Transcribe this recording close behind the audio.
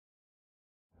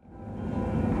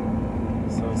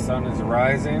sun is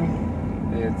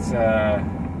rising. It's a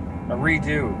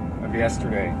redo of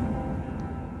yesterday.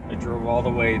 I drove all the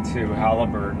way to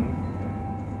Halliburton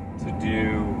to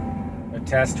do a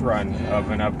test run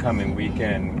of an upcoming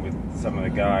weekend with some of the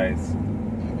guys.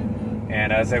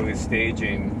 And as I was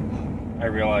staging, I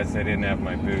realized I didn't have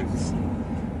my boots.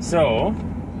 So,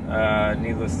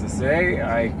 needless to say,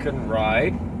 I couldn't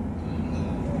ride.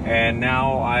 And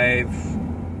now I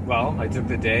took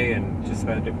the day and just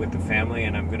spent it with the family,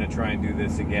 and I'm going to try and do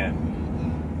this again.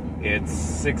 It's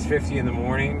 6:50 in the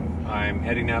morning. I'm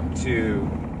heading up to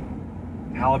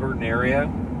Halliburton area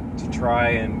to try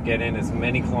and get in as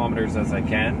many kilometers as I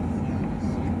can.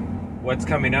 What's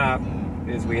coming up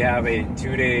is we have a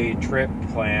 2-day trip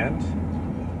planned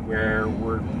where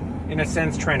we're, in a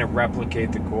sense, trying to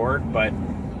replicate the Cord, but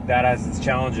that has its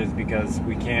challenges because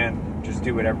we can't just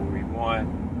do whatever we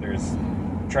want. There's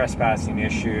trespassing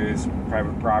issues,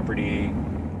 private property,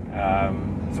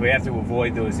 so we have to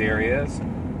avoid those areas,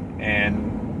 and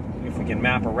if we can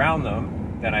map around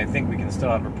them, then I think we can still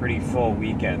have a pretty full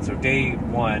weekend. So day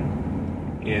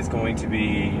 1 is going to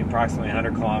be approximately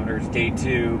 100 kilometers, day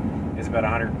 2 is about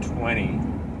 120,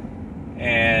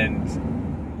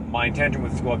 and my intention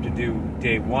was to go up to do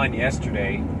day 1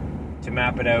 yesterday to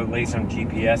map it out, lay some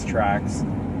GPS tracks,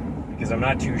 because I'm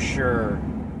not too sure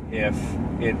if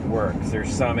it works.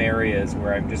 There's some areas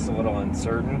where I'm just a little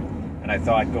uncertain, and I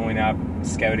thought going up,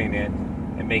 scouting it,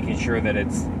 and making sure that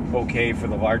it's okay for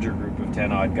the larger group of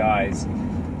 10 odd guys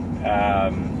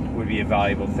would be a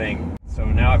valuable thing. So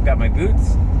now I've got my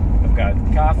boots, I've got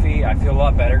coffee, I feel a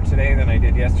lot better today than I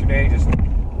did yesterday, just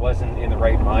wasn't in the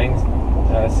right mind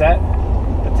set,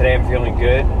 but today I'm feeling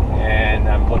good, and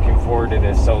I'm looking forward to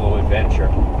this solo adventure.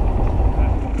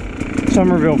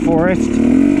 Summerville Forest,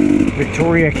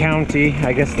 Victoria County,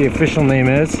 I guess the official name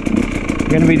is. I'm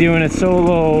going to be doing a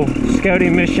solo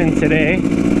scouting mission today,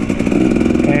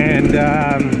 and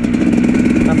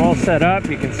I'm all set up.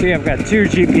 You can see I've got 2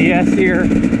 GPS here.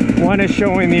 One is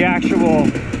showing the actual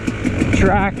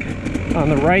track on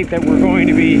the right that we're going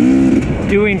to be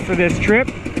doing for this trip,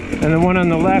 and the one on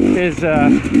the left is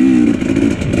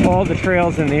all the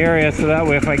trails in the area, so that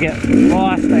way if I get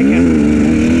lost I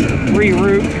can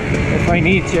reroute if I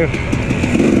need to.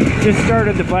 Just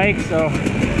started the bike, so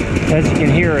as you can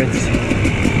hear, it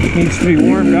needs to be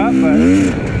warmed up, but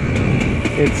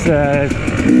it's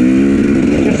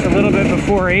just a little bit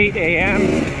before 8 a.m.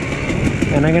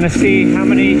 and I'm gonna see how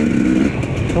many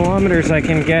kilometers I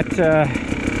can get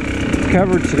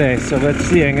covered today. So let's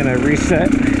see, I'm gonna reset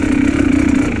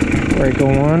before I go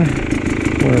on.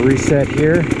 I'm gonna reset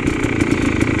here.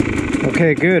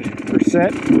 Okay, good. We're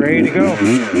set, ready to go.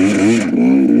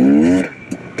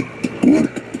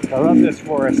 I love this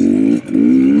forest.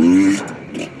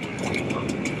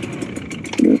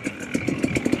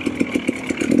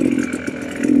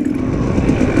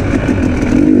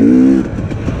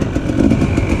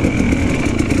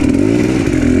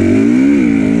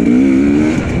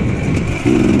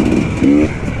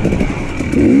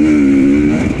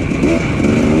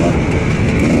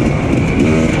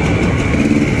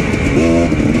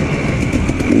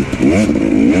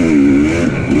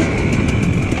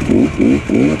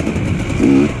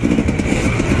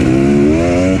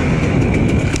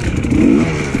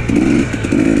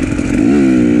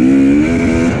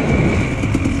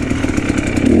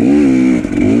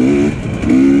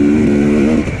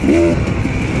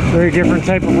 Very different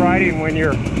type of riding when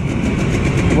you're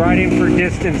riding for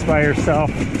distance by yourself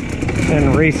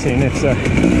and racing. It's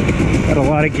got a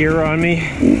lot of gear on me.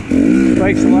 The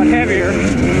bike's a lot heavier,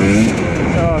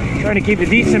 so I'm trying to keep a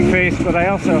decent pace, but I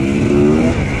also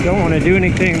don't want to do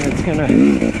anything that's gonna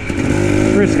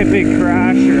risk a big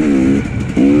crash or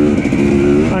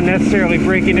unnecessarily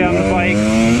breaking down the bike.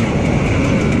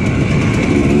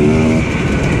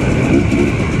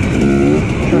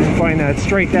 Trying to find that,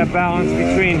 strike that balance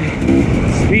between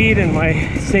speed and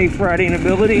my safe riding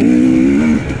ability.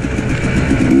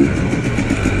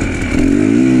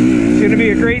 It's gonna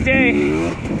be a great day.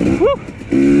 Woo!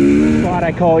 Spot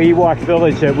I call Ewok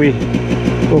Village that we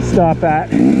will stop at.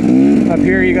 Up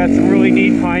here you got some really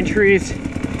neat pine trees,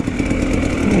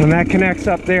 and that connects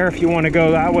up there if you want to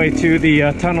go that way to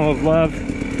the Tunnel of Love.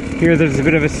 Here there's a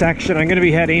bit of a section. I'm going to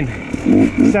be heading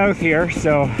south here,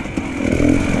 so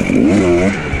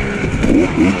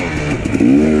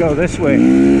go this way.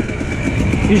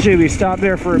 Usually we stop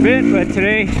there for a bit, but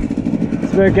today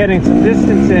it's about getting some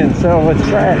distance in, so let's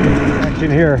try it.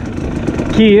 Section here.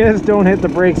 Key is don't hit the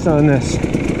brakes on this.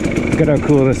 Look at how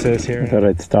cool this is here. I thought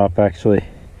I'd stop actually.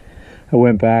 I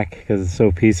went back because it's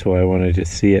so peaceful. I want to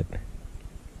just see it.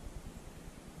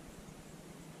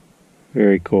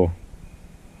 Very cool.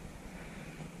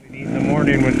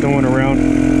 morning with no one around.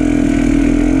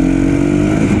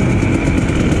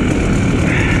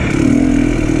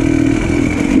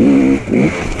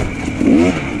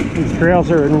 These trails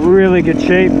are in really good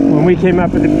shape. When we came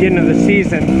up at the beginning of the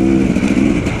season,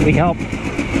 we helped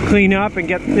clean up and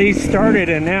get these started,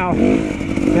 and now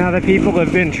that people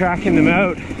have been tracking them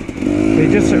out,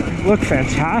 they just look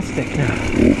fantastic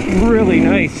now. Really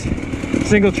nice.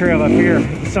 Single trail up here,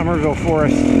 the Summerville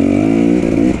Forest.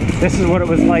 This is what it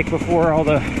was like before all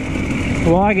the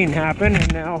logging happened,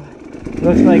 and now it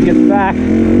looks like it's back.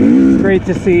 It's great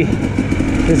to see.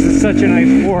 This is such a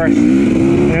nice forest,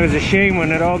 and it was a shame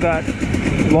when it all got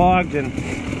logged and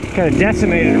kind of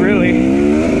decimated, really.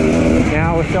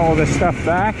 Now with all this stuff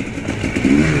back,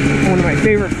 one of my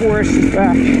favorite forests is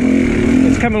back.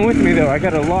 It's coming with me though. I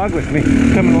got a log with me.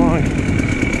 It's coming along.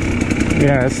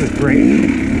 Yeah, this is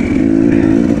great.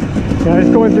 I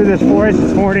was going through this forest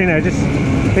this morning, I just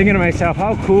thinking to myself,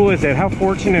 how cool is it? How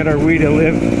fortunate are we to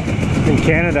live in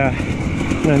Canada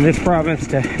and in this province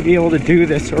to be able to do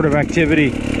this sort of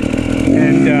activity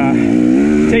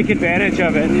and take advantage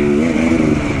of it.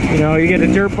 You know, you get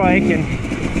a dirt bike and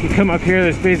you come up here,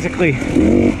 there's basically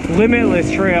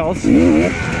limitless trails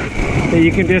that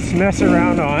you can just mess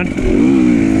around on.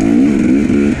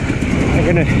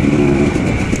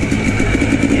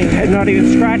 I'm not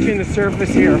even scratching the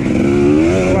surface here,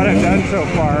 what I've done so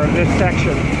far of this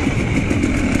section.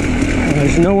 And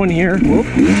there's no one here. Whoop.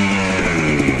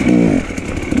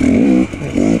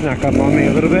 Snuck up on me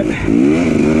a little bit.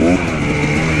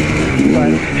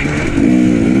 But,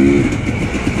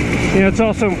 you know, it's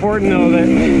also important though that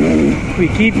we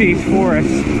keep these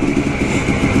forests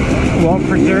well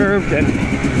preserved, and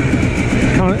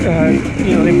you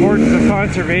know, the importance of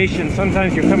conservation.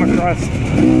 Sometimes you come across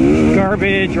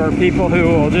garbage or people who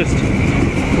will just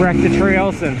wreck the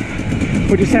trails, and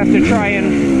we just have to try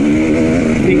and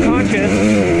be conscious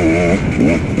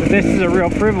that this is a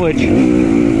real privilege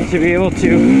to be able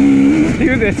to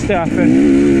do this stuff,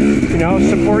 and, you know,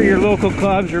 support your local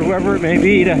clubs or whoever it may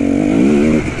be that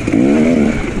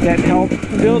help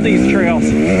build these trails.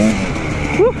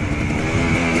 Whew.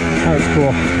 That was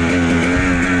cool.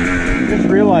 Just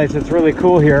realized it's really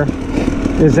cool here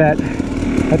is that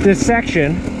at this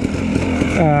section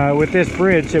with this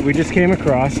bridge that we just came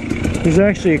across, there's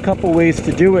actually a couple ways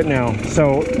to do it now.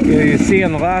 So you see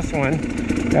on the last one,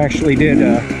 I actually did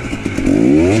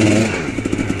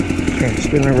try to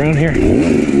spin around here.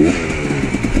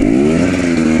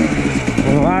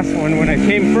 On the last one, when I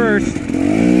came first,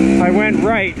 I went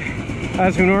right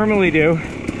as we normally do,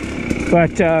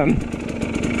 but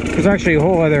there's actually a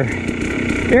whole other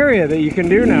area that you can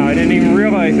do now. I didn't even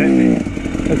realize it.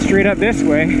 But straight up this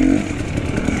way,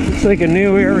 it's like a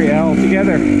new area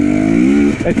altogether.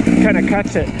 It kind of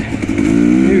cuts it.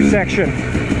 New section.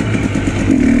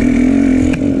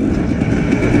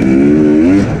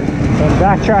 So I'm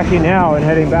backtracking now and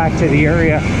heading back to the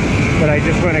area that I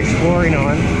just went exploring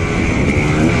on.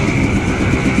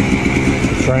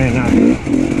 Trying to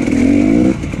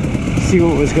see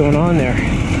what was going on there.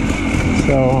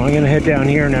 So I'm going to head down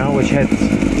here now, which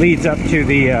leads up to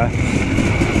the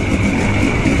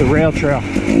rail trail.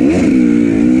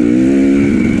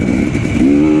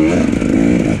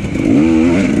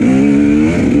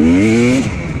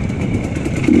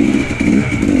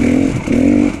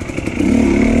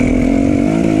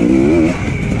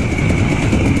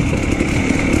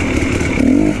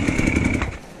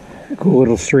 Cool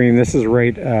little stream. This is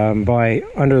right by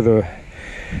under the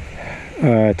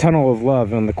Tunnel of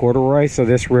Love on the Corduroy, so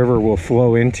this river will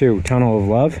flow into Tunnel of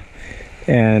Love,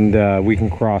 and we can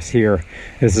cross here.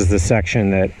 This is the section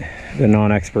that the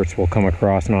non-experts will come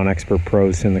across, non-expert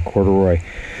pros in the Corduroy.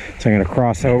 So I'm going to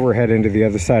cross over, head into the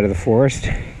other side of the forest.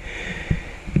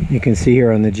 You can see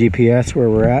here on the GPS where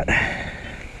we're at.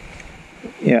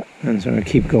 Yeah, and so I'm going to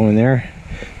keep going there,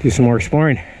 do some more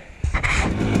exploring.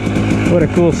 What a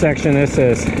cool section this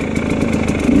is.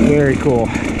 Very cool.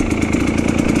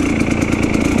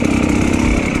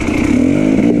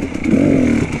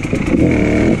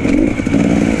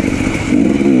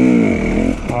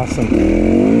 Awesome.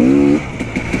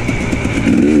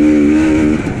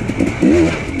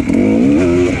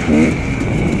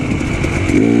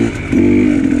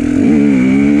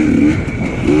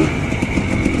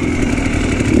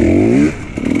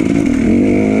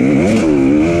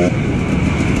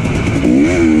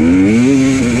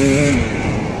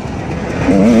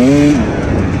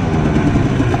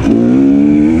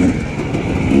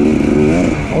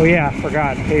 Oh yeah,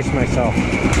 forgot, pace myself.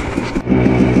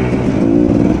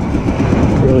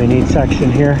 Really neat section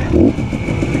here.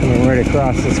 Coming right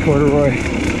across this corduroy.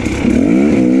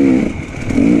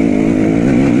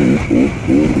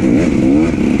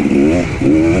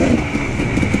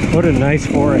 nice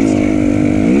forest.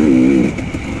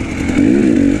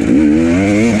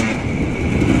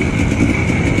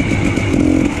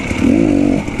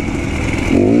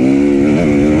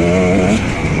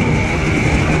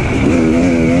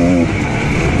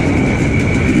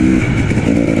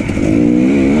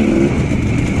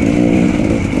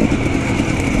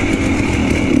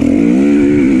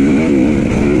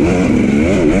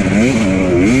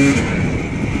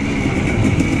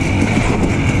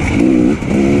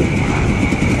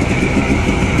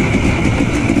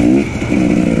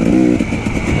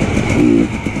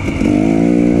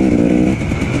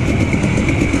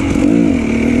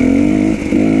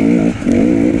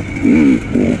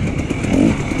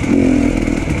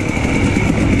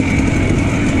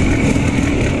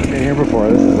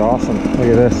 Awesome. Look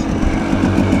at this.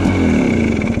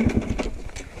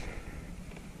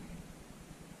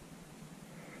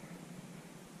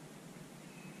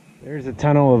 There's a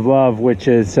tunnel of love, which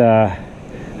is, as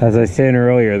I was saying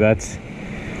earlier, that's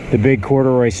the big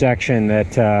corduroy section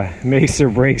that makes or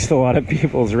breaks a lot of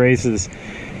people's races.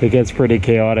 It gets pretty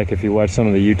chaotic if you watch some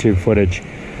of the YouTube footage.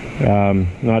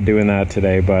 Not doing that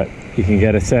today, but you can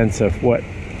get a sense of what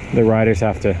the riders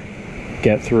have to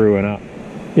get through and up.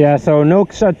 Yeah, so no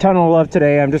tunnel of love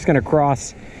today. I'm just going to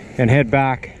cross and head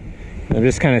back. I'm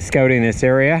just kind of scouting this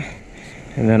area,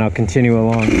 and then I'll continue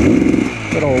along.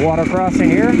 Little water crossing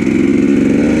here.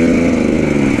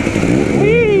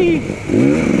 Whee!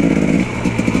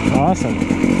 Awesome.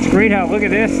 It's great how, look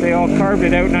at this, they all carved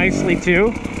it out nicely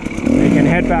too. You can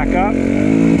head back up.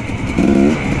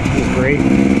 This is great.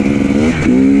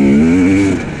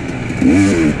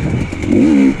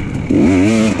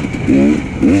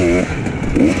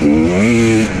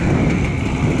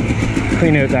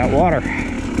 Clean out that water.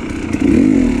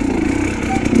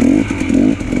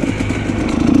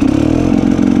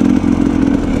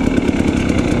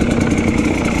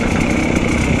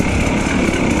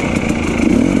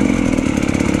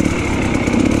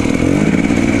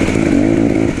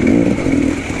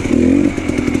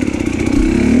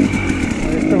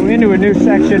 So we're into a new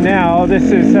section now.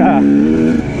 This is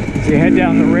as you head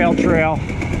down the rail trail,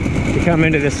 you come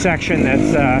into this section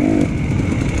that's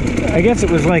I guess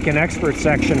it was like an expert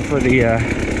section for the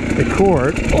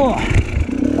cord. Oh,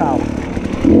 ow.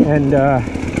 And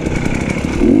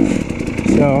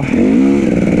so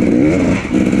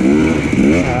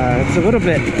it's a little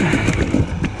bit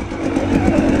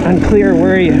unclear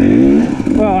where you,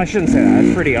 well, I shouldn't say that,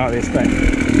 it's pretty obvious, but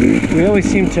we always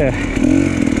seem to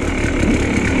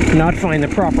not find the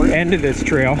proper end of this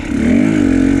trail,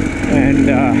 and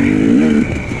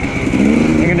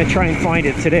I'm going to try and find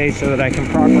it today so that I can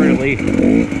properly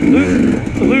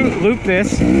loop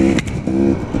this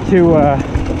to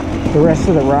the rest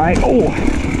of the ride. Oh,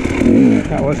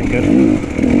 that wasn't good.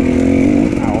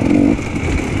 Ow.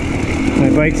 My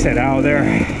bike said ow there.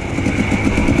 In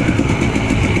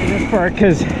this part,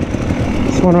 because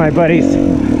it's one of my buddy's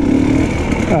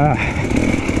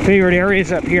favorite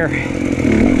areas up here.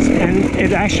 And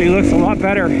it actually looks a lot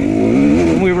better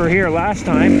when we were here last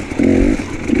time.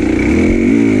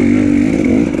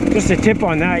 Just a tip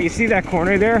on that, you see that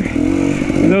corner there?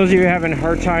 For those of you having a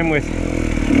hard time with,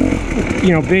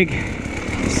 you know, big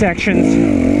sections,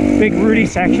 big rooty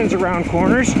sections around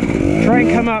corners, try and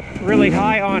come up really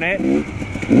high on it,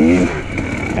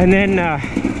 and then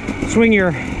swing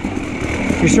your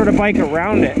sort of bike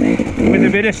around it with a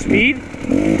bit of speed,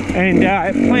 and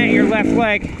plant your left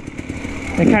leg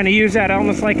and kind of use that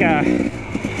almost like a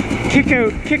kick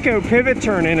out pivot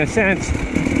turn in a sense.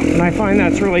 And I find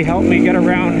that's really helped me get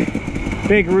around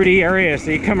big rooty areas.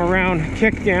 So you come around,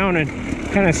 kick down, and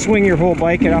kind of swing your whole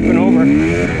bike up and over.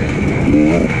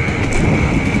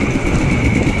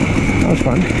 That was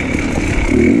fun.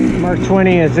 Mark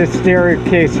 20 is this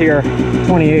staircase here,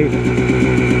 28.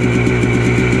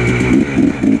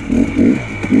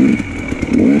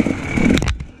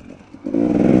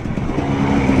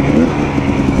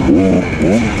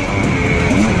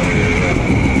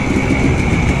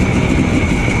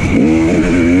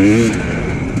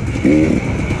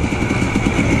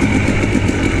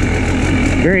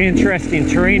 Very interesting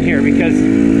terrain here because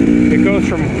it goes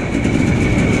from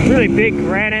really big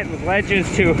granite with ledges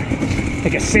to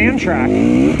like a sand track.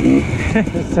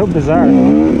 It's so bizarre,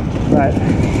 but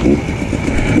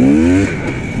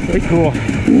very cool.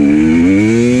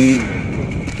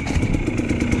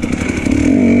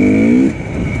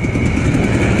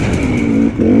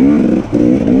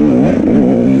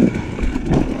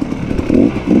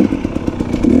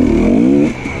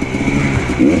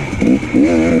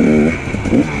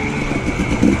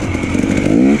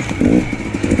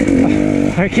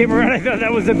 I came around, I thought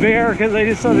that was a bear because I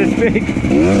just saw this big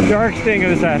dark thing. It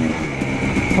was a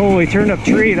Holy turned up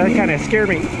tree, that kind of scared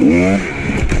me.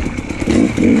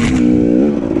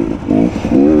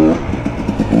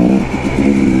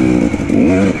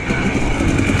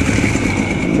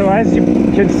 So as you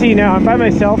can see now, I'm by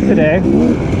myself today,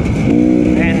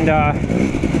 and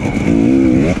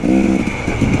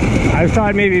I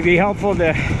thought maybe it'd be helpful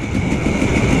to,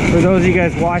 for those of you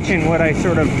guys watching, what I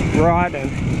sort of brought. And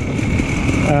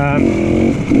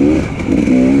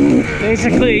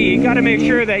basically you got to make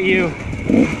sure that you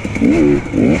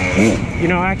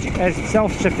know, act as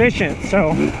self-sufficient.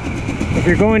 So if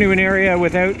you're going to an area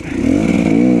without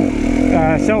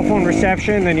cell phone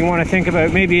reception, then you want to think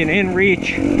about maybe an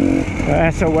in-reach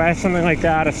SOS, something like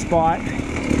that, a spot,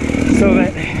 so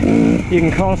that you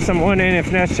can call someone in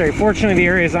if necessary. Fortunately, the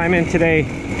areas I'm in today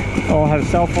all have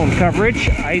cell phone coverage.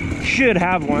 I should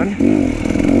have one,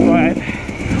 but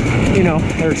you know,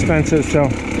 they're expensive, so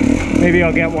maybe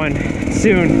I'll get one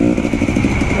soon.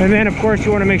 And then of course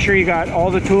you want to make sure you got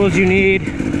all the tools you need.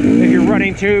 If you're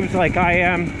running tubes like I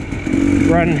am,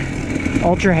 run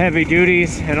ultra heavy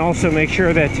duties, and also make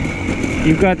sure that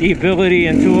you've got the ability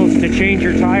and tools to change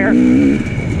your tire.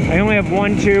 I only have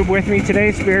one tube with me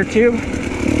today, spare tube,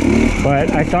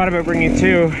 but I thought about bringing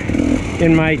two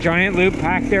in my giant loop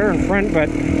pack there in front, but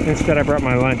instead I brought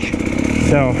my lunch.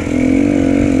 So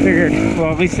figured,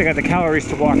 well, at least I got the calories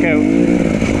to walk out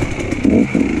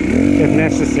if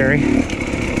necessary.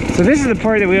 So this is the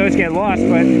part that we always get lost,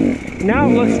 but now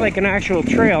it looks like an actual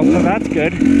trail, so that's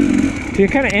good. So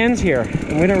it kind of ends here,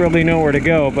 and we don't really know where to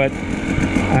go, but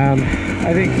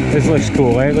I think this looks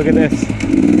cool, right? Look at this.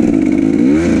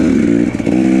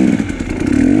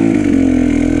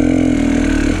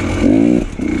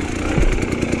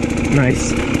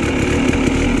 Nice.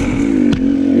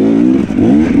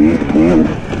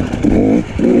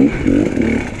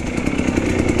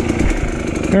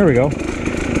 There we go.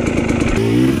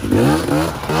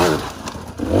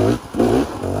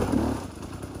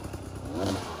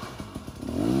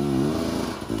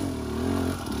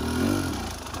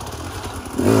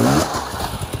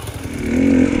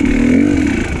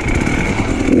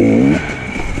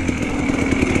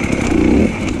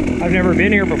 I've never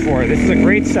been here before. This is a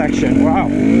great section. Wow.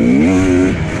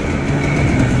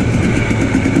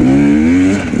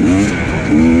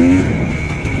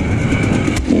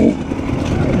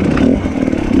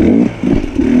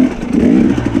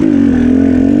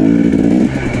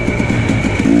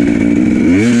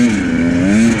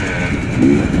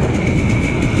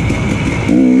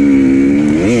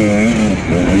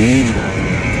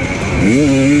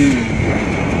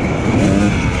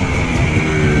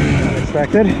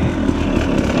 Unexpected.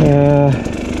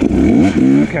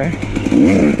 Okay.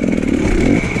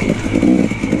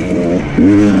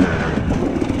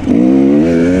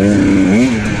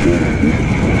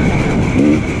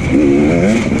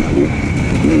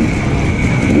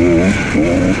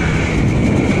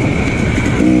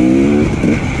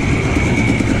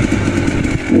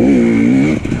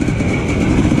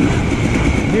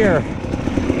 Here,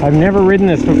 I've never ridden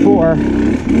this before,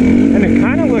 and it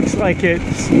kind of looks like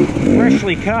it's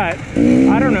freshly cut.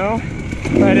 I don't know,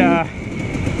 but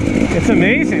it's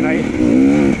amazing. I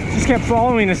just kept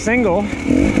following a single,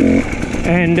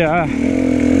 and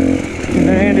then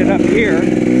I ended up here.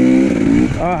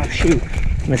 Oh shoot,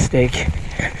 mistake.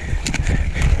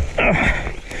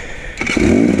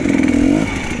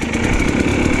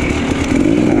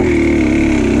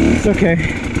 It's okay.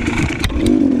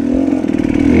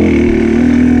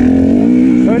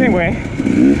 So anyway,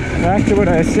 back to what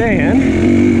I was saying.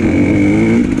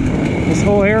 This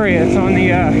whole area, it's on the,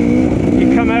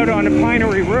 you come out on a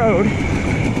Pinery Road,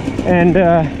 and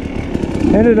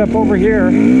ended up over here.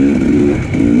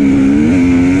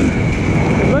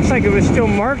 It looks like it was still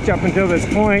marked up until this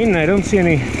point, and I don't see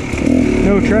any,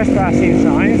 no trespassing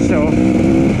signs, so,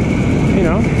 you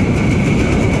know,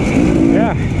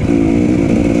 yeah,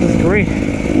 this is great.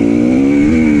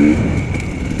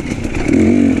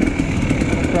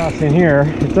 Crossing here,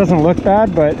 it doesn't look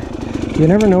bad, but you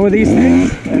never know with these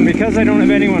things, and because I don't have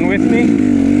anyone with me,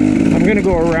 I'm gonna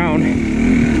go around,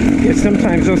 because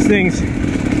sometimes those things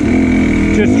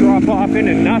just drop off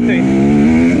into nothing,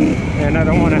 and I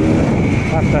don't want to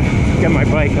have to get my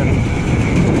bike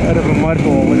out of a mud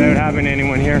hole without having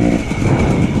anyone here.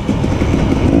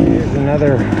 Here's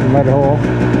another mud hole.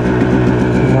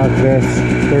 Mark this,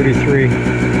 33.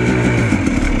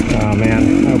 Oh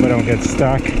man, I hope I don't get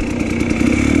stuck.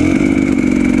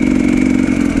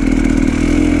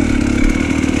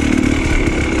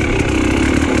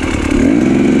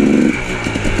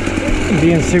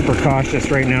 Being super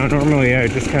cautious right now. Normally I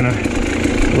would just kind of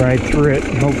ride through it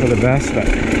and hope for the best, but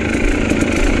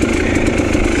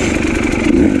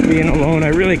being alone, I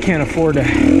really can't afford to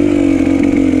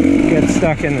get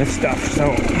stuck in this stuff.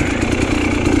 So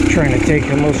I'm trying to take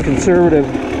the most conservative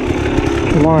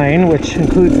line, which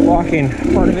includes walking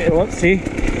part of it. Whoops, see,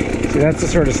 that's the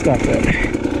sort of stuff that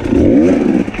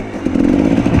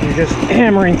you're just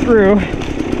hammering through.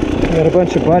 You got a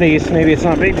bunch of buddies, maybe it's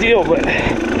not a big deal, but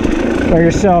by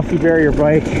yourself, you bury your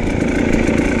bike,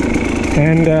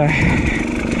 and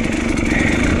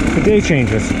the day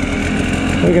changes.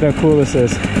 Look at how cool this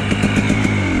is.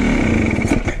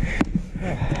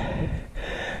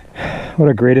 What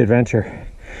a great adventure.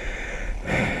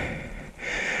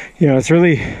 You know, it's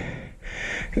really,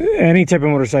 any type of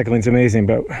motorcycling is amazing,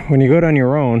 but when you go it on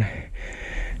your own,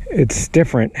 it's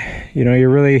different. You know, you're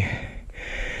really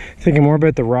thinking more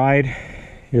about the ride.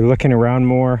 You're looking around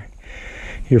more.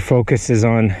 Your focus is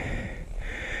on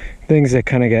things that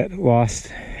kind of get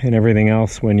lost in everything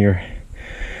else when you're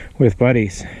with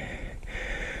buddies.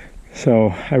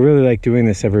 So I really like doing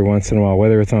this every once in a while,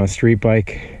 whether it's on a street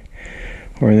bike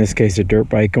or in this case a dirt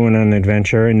bike, going on an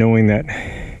adventure and knowing that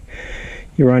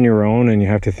you're on your own and you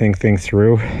have to think things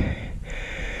through.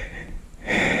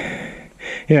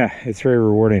 Yeah, it's very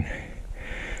rewarding.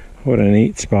 What a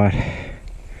neat spot.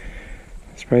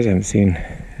 I'm surprised I haven't seen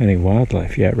any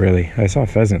wildlife yet, really. I saw a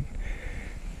pheasant.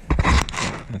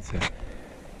 That's it.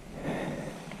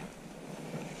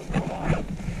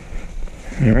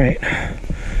 All right,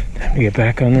 time to get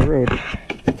back on the road.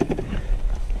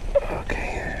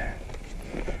 Okay.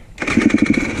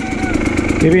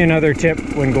 Maybe another tip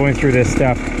when going through this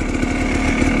stuff.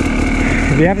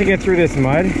 If you have to get through this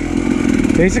mud,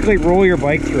 basically roll your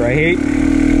bike through. I hate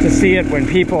to see it when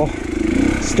people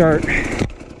start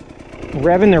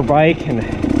revving their bike and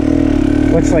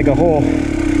it looks like a whole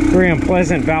very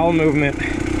unpleasant bowel movement.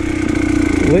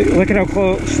 Look at how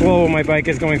slow my bike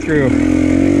is going through.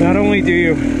 Not only do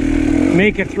you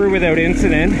make it through without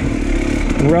incident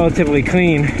and relatively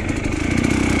clean,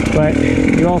 but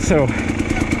you also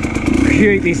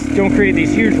don't create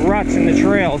these huge ruts in the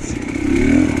trails.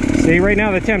 See, right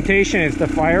now the temptation is to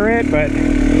fire it, but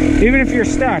even if you're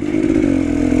stuck,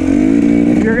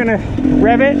 if you're gonna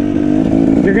rev it,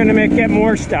 you're gonna get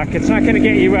more stuck. It's not gonna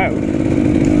get you out.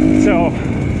 So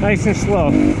nice and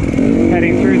slow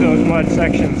heading through those mud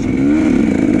sections.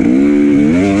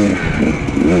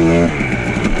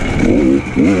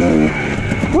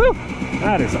 Woo!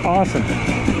 That is awesome.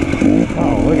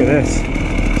 Oh, look at this.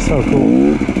 So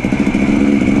cool.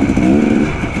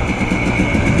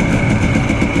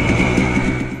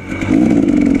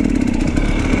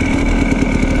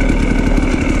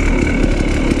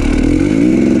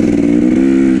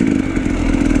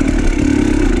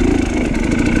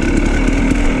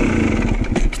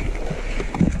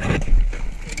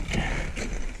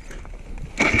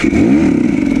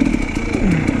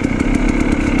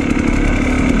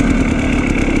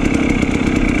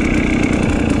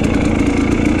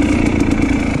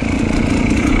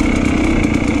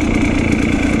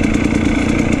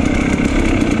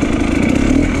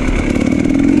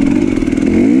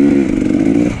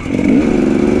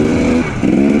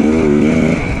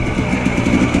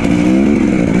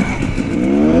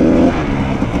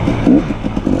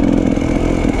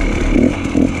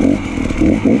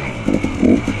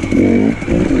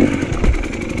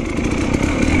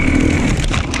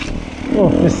 Oh,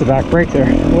 missed the back brake there.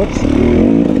 Whoops.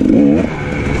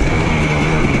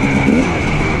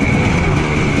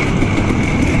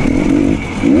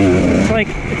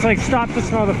 It's like stop to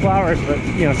smell the flowers, but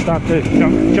you know, stop to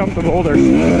jump the boulders.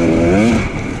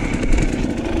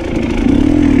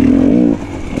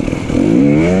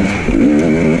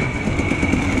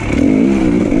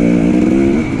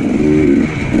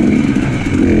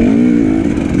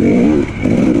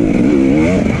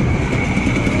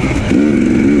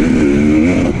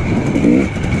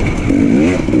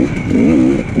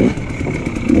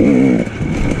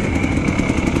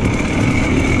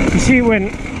 See, when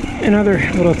another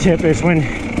little tip is when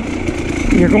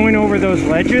you're going over those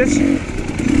ledges,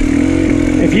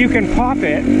 if you can pop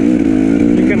it,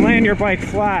 you can land your bike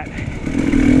flat.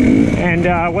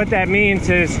 And what that means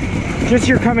is just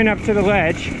you're coming up to the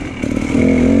ledge,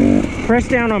 press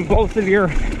down on both of your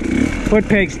foot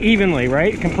pegs evenly,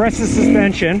 right? Compress the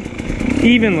suspension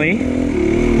evenly,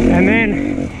 and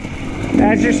then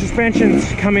as your suspension's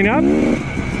coming up,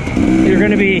 you're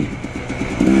going to be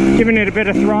giving it a bit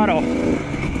of throttle.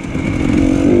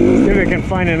 Let's see if I can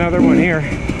find another one here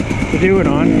to do it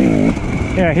on.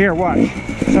 Yeah, here, watch.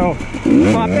 So,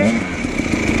 pop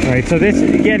it. All right, so this,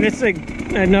 again, this is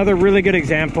another really good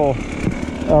example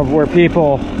of where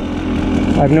people,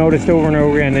 I've noticed over and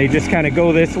over again, they just kind of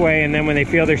go this way, and then when they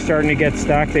feel they're starting to get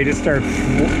stuck, they just start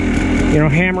you know,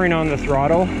 hammering on the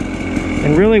throttle.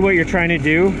 And really what you're trying to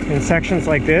do in sections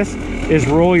like this is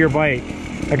roll your bike.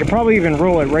 I could probably even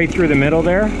roll it right through the middle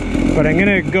there, but I'm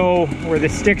gonna go where the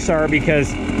sticks are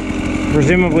because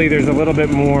presumably there's a little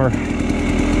bit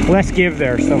less give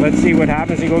there. So let's see what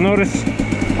happens. You'll notice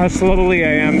how slowly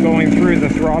I am going through the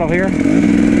throttle here.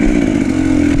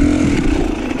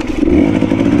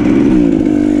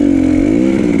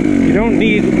 You don't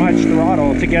need much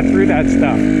throttle to get through that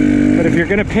stuff, but if you're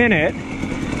gonna pin it,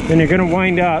 then you're gonna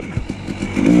wind up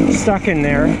stuck in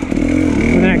there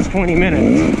for the next 20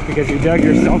 minutes because you dug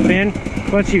yourself in,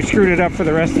 plus you've screwed it up for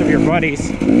the rest of your buddies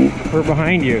who are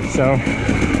behind you. So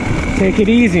take it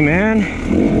easy, man.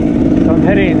 So I'm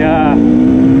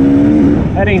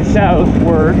heading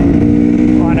southward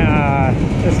on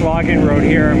this logging road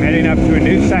here. I'm heading up to a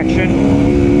new section,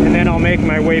 and then I'll make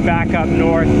my way back up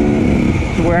north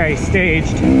to where I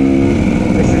staged.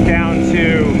 This is down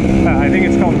to I think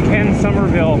it's called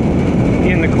Summerville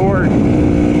in the Cord.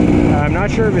 I'm not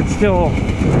sure if it's still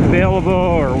available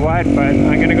or what, but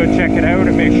I'm gonna go check it out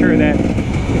and make sure that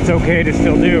it's okay to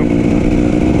still do.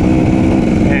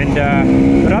 And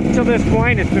but up till this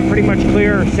point, it's been pretty much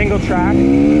clear, single track,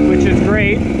 which is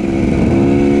great,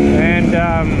 and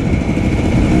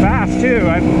fast too.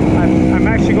 I'm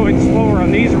actually going slower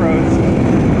on these roads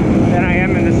than I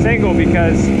am in the single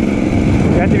because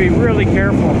you have to be really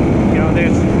careful. You know,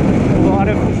 there's a lot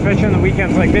of, especially on the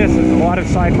weekends like this, there's a lot of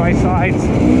side-by-sides,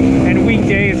 and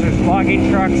weekdays there's logging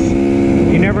trucks.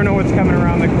 You never know what's coming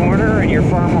around the corner, and you're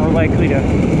far more likely to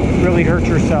really hurt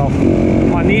yourself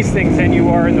on these things than you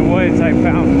are in the woods. I've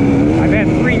found I've had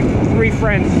three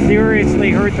friends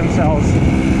seriously hurt themselves,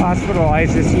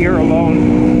 hospitalized this year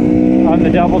alone on the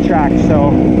double track.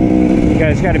 So you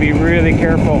guys got to be really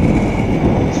careful.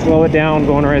 Slow it down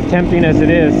going around, as tempting as it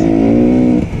is.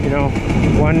 You know,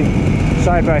 one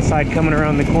side-by-side coming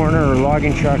around the corner or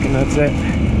logging truck, and that's it.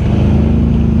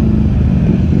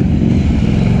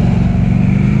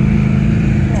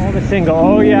 Oh, the single.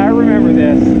 Oh yeah, I remember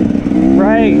this.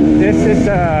 Right, this is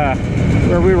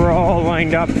where we were all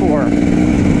lined up for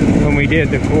when we did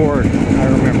the Cord. I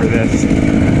remember this.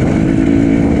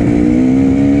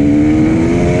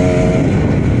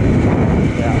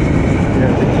 Yeah,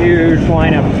 there's a huge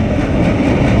lineup.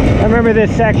 I remember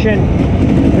this section.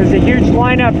 There's a huge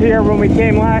lineup here when we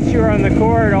came last year on the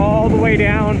Cord, all the way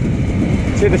down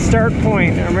to the start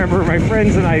point. I remember my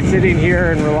friends and I sitting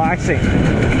here and relaxing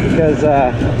because,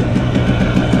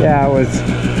 yeah,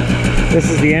 this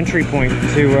is the entry point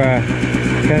to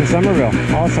Summerville.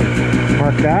 Awesome.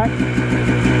 Mark that.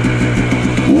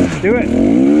 Let's do it.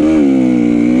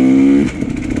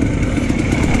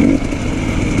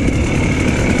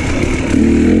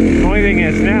 The only thing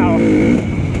is now,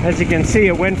 as you can see,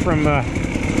 it went from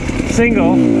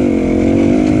single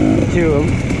to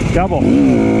double.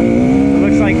 It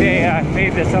looks like they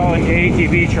made this all into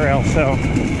ATV trail, so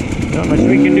not much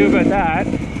we can do about that.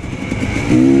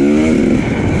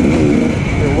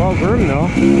 They're well groomed though.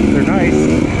 They're nice.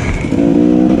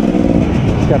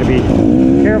 Just got to be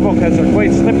careful because they're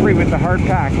quite slippery with the hard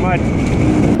pack mud.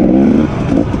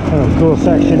 Oh, cool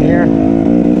section here.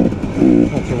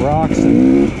 Lots of rocks.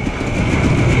 And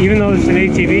even though it's an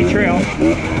ATV trail,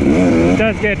 it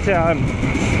does get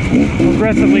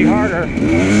progressively harder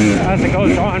as it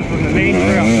goes on from the main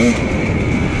trail.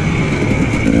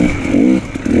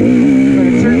 But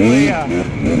it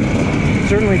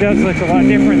certainly does look a lot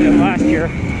different than last year.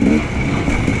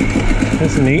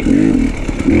 That's neat.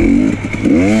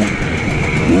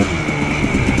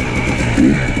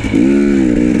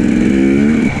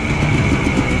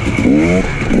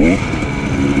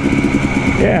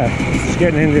 Yeah, it's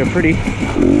getting into a pretty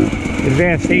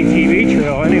advanced ATV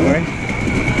trail anyway.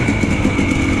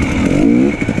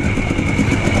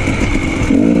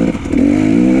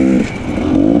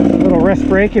 Little rest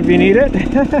break if you need it.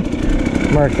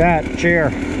 Mark that, chair.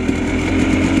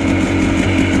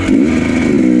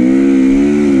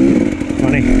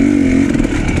 Funny.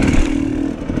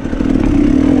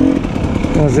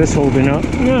 How's this holding up?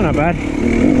 No, not bad.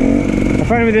 I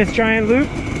find with this giant loop,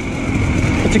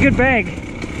 it's a good bag,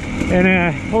 and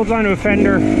holds on to a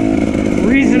fender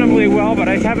reasonably well, but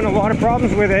I was having a lot of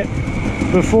problems with it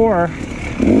before,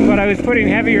 but I was putting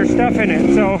heavier stuff in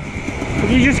it. So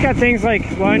if you just got things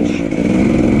like lunch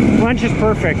is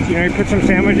perfect. You know, you put some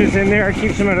sandwiches in there, it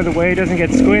keeps them out of the way, doesn't get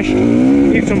squished,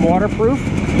 keeps them waterproof.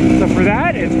 So for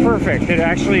that, it's perfect. It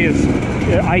actually is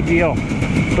ideal.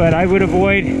 But I would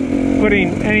avoid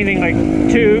putting anything like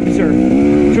tubes or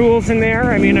tools in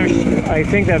there. I mean, I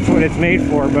think that's what it's made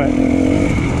for, but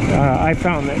I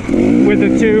found that with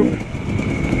the tube,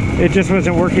 it just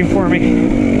wasn't working for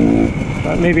me.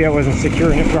 maybe I wasn't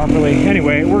securing it properly.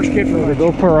 Anyway, it works good for the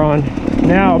GoPro on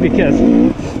now because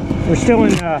we're still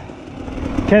in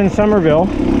Ken Summerville,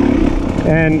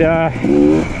 and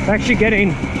it's actually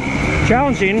getting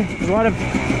challenging. There's a lot of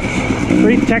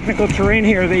pretty technical terrain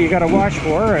here that you got to watch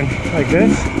for, and like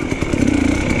this.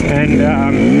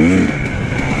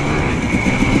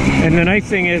 And the nice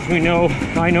thing is, I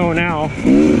know now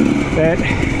that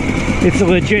it's a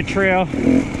legit trail,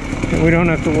 and we don't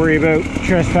have to worry about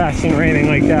trespassing or anything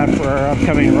like that for our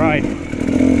upcoming ride.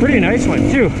 Pretty nice one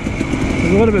too. It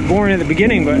was a little bit boring at the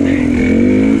beginning, but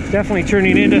it's definitely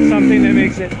turning into something that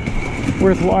makes it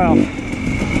worthwhile.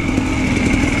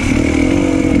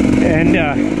 And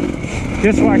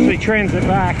this will actually transit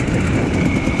back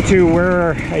to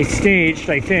where I staged,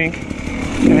 I think.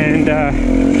 And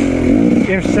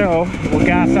if so, we'll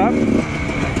gas up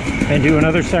and do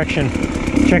another section.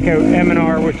 Check out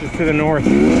M&R, which is to the north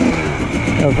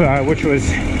of which was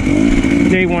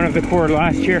day one of the Cord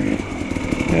last year.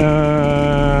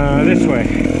 This way.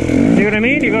 See what I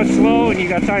mean? You go slow and you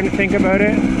got time to think about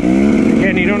it.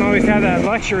 Again, you don't always have that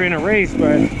luxury in a race,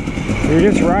 but you're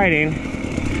just riding,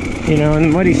 you know,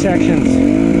 in muddy sections.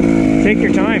 Take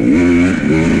your time.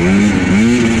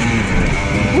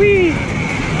 Whee!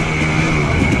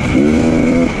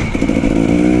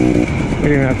 We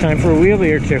didn't have time for a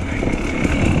wheelie or two.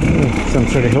 Some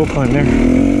sort of hill climb there.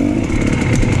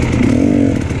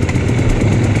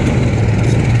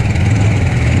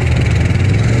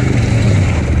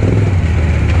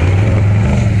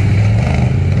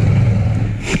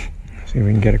 See if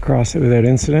we can get across it without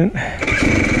incident.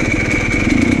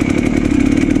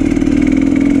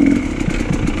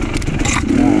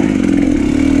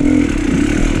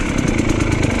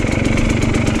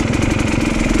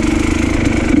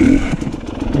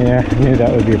 Yeah, I knew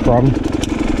that would be a problem.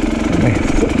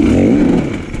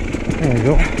 There we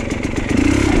go.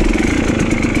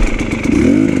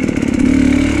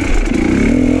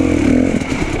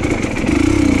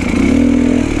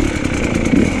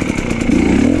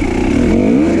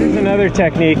 Here's another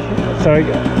technique. So you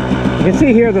can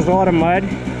see here there's a lot of mud.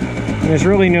 And there's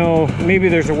really no, maybe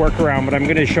there's a workaround, but I'm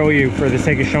going to show you for the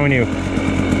sake of showing you.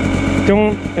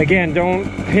 Don't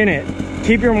pin it.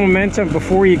 Keep your momentum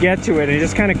before you get to it and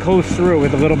just kind of coast through it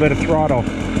with a little bit of throttle.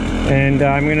 And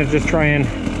I'm going to just try and,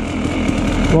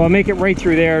 well, I'll make it right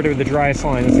through there to the driest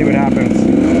line and see what happens.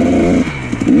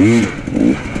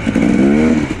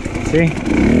 See?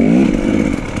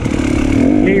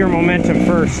 Get your momentum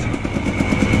first.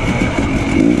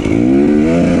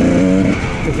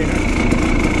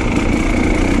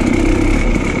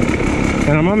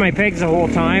 And I'm on my pegs the whole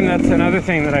time. That's another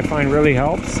thing that I find really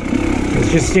helps. Is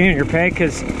just stay on your peg,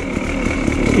 because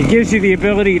it gives you the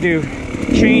ability to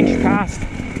change past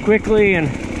quickly and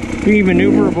be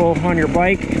maneuverable on your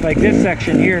bike, like this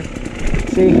section here.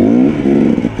 See,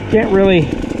 can't really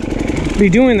be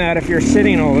doing that if you're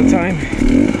sitting all the time.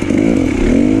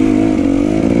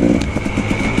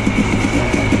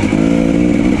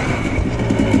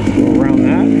 Go around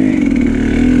that.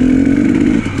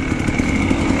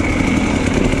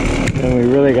 Then we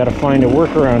really got to find a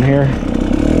workaround here.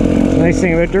 The nice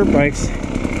thing about dirt bikes,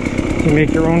 you can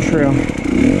make your own trail.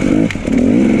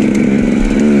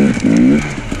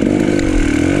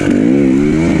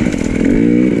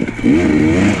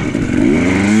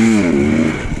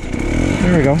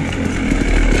 There we go.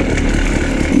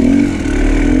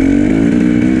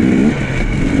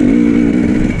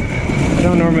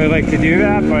 Don't normally like to do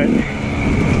that, but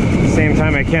at the same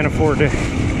time I can't afford to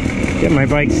get my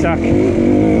bike stuck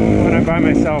when I'm by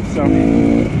myself, so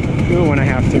do it when I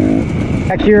have to.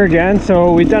 Back here again,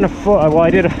 so we've done a full, well, I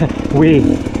did a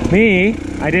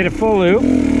full loop,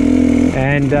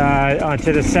 and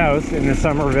to the south in the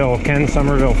Ken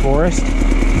Summerville Forest.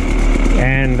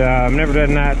 And I've never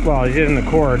done that, well, I did it in the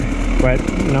Cord, but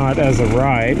not as a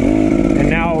ride. And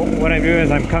now what I'm doing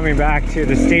is I'm coming back to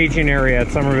the staging area at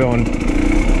Summerville and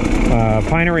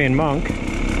Pinery and Monk,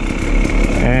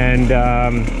 and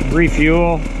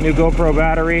refuel, new GoPro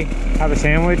battery, have a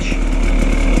sandwich,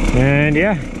 and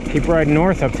yeah, keep riding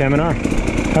north up to M&R.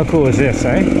 How cool is this,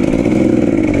 eh?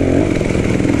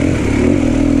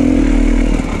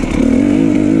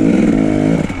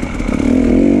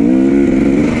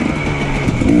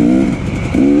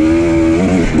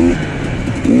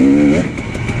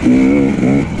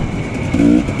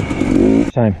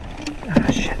 Time. Ah,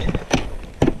 shit.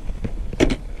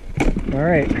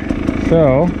 Alright,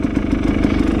 so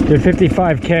did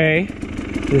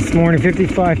 55k this morning.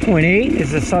 55.8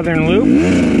 is the southern loop.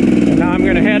 And now I'm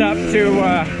going to head up to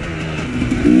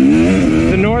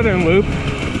the northern loop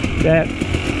that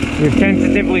we've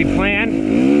tentatively planned.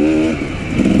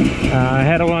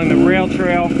 head along the rail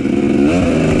trail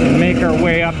and make our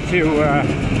way up to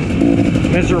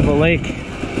Miserable Lake.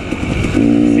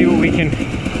 See what we can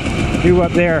do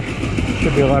up there.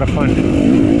 Should be a lot of fun.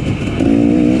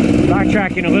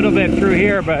 Backtracking a little bit through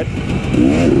here, but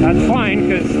that's fine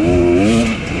because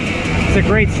it's a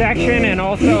great section, and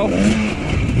also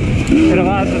it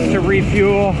allows us to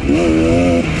refuel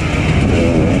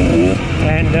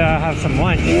and have some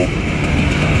lunch.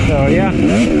 So yeah.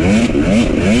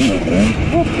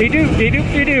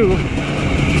 Whoop-de-doo-de-doo-de-doo.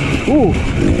 Ooh.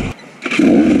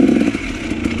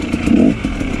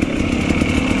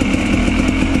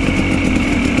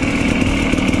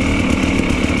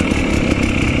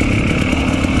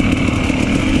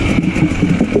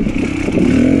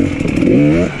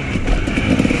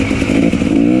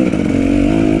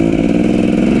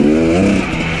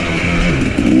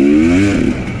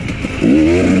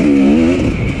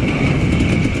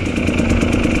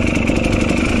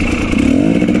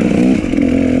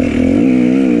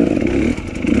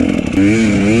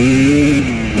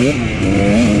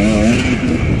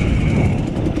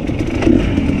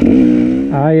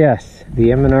 Ah yes,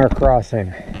 the M&R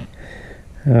crossing.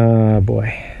 Oh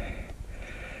boy.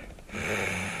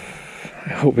 I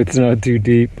hope it's not too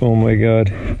deep. Oh my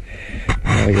god.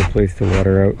 I got a place to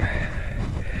water out.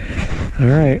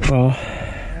 Alright, well.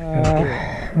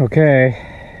 Okay.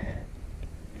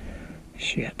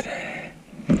 Shit.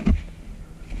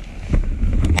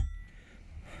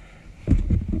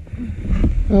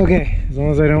 Okay, as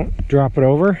long as I don't drop it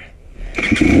over,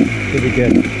 should be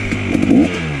good.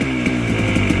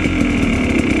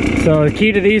 So the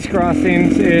key to these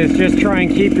crossings is just try and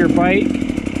keep your bike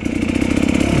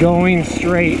going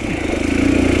straight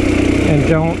and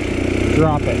don't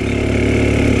drop it.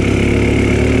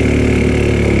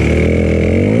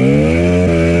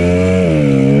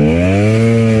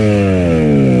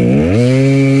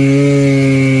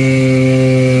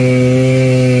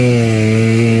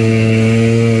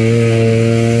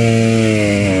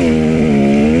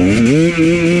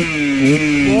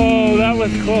 Whoa, that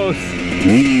was close.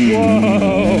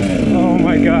 Whoa, oh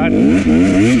my god,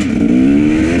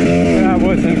 that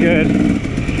wasn't good.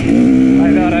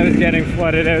 I thought I was getting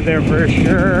flooded out there for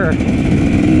sure.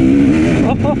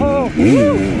 Oh,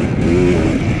 woo.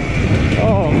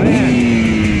 Oh man,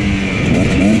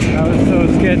 that was so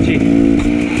sketchy.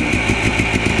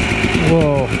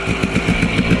 Whoa.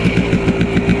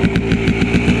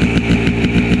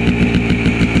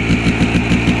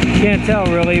 Can't tell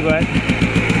really, but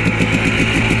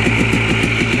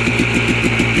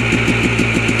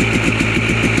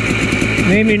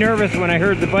made me nervous when I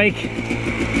heard the bike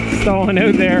stalling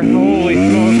out there. Holy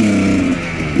smokes.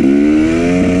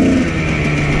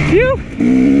 Phew!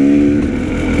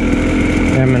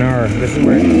 M&R, this is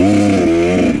where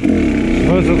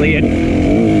supposedly it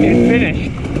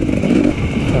finished.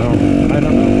 So, I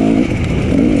don't know.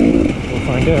 We'll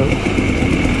find out.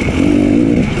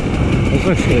 This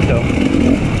looks good though.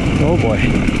 Oh boy.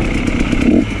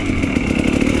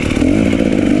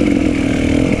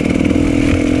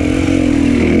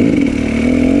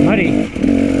 Muddy.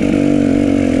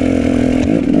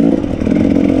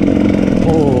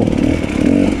 Oh.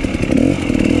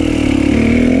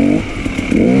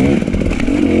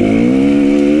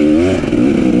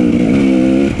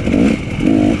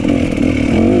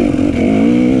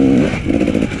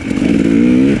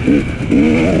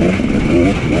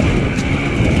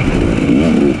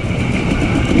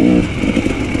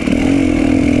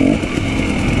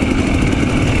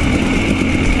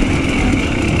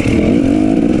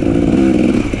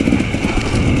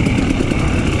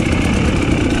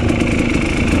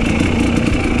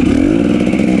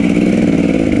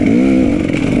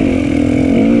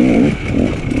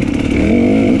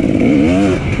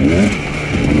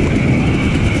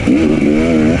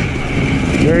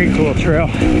 Very cool trail.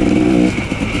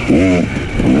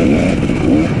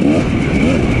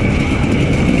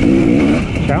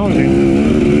 Challenging.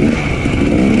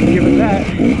 Give it that.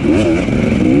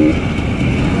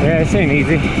 Yeah, this ain't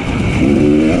easy.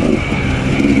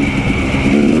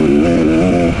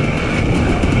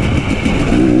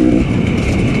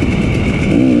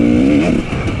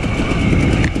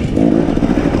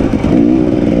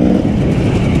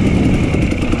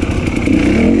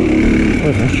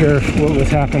 Wasn't sure what was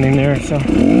happening there, so am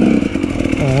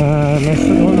I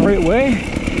still going the right way?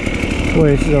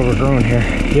 Boy, this is overgrown here.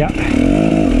 Yeah, I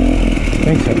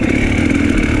think so.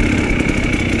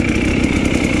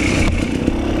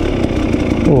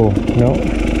 Oh no,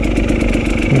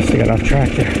 must have got off track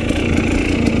there.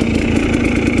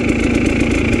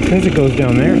 Says it goes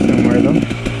down there somewhere though.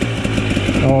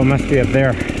 Oh, it must be up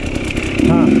there.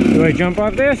 Huh? Do I jump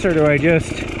off this or do I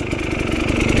just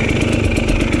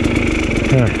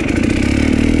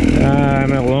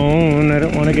I'm alone. I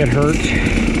don't want to get hurt.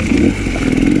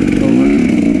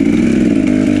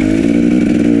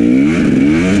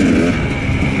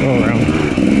 Go around.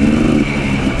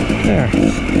 There.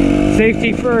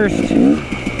 Safety first.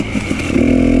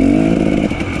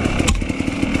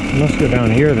 Must go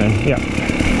down here then. Yeah.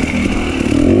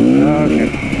 Okay.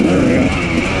 There we go.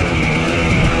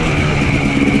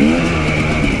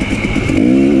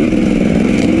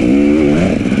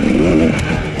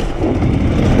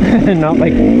 not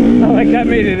like that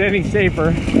made it any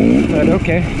safer, but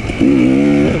okay.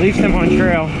 At least I'm on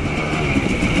trail.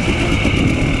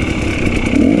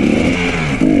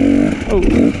 Oh,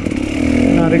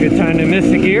 not a good time to miss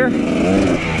a gear.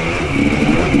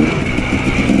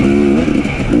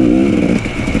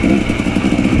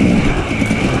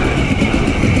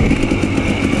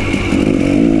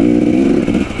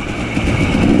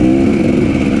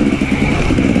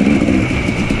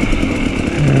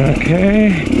 Okay.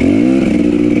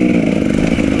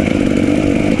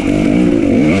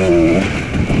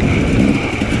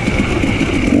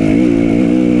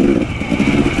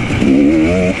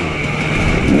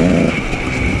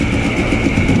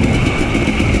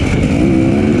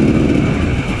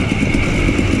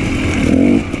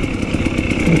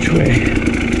 Which way?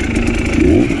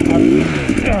 Up.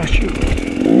 Oh, shoot.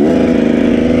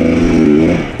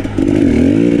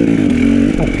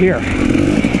 Up here.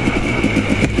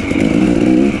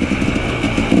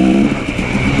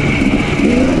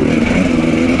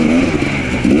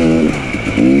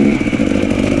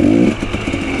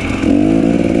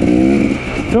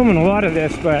 Filming a lot of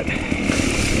this, but I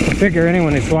figure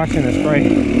anyone who's watching this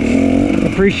probably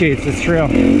appreciates this trail.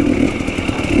 So,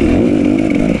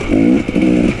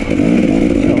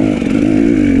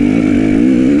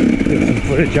 get some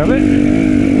footage of it.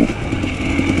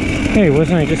 Hey,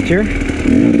 wasn't I just here?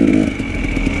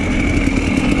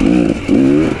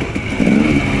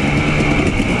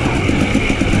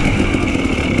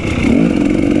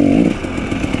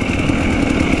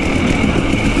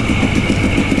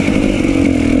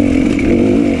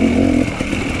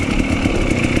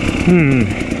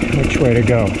 Which way to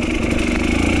go?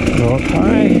 Go up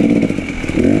high.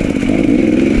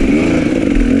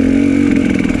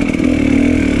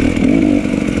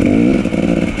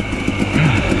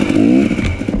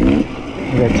 I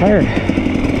got tired.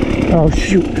 Oh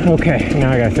shoot. Okay,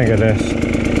 now I gotta think of this.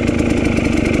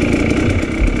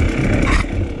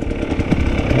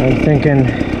 I'm thinking,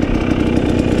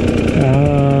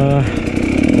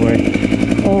 boy.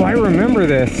 Oh, I remember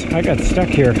this. I got stuck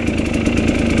here.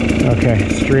 Okay,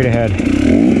 straight ahead.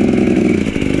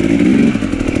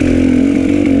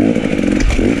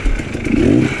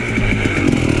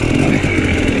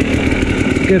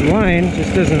 It's a good line,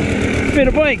 just doesn't fit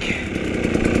a bike.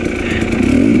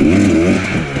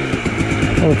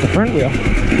 Oh, it's the front wheel.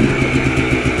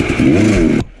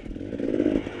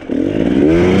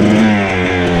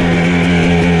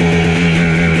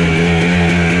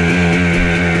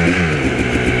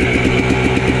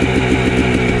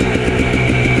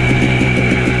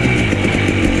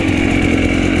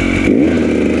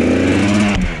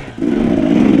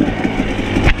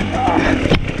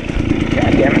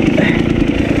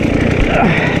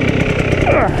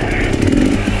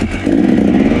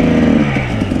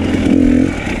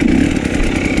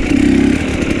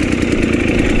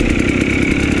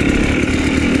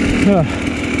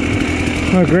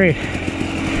 Oh, great.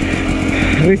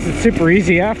 At least it's super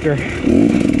easy after.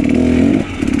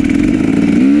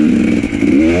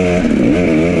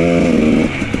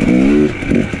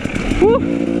 Woo!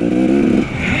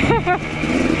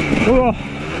 Cool.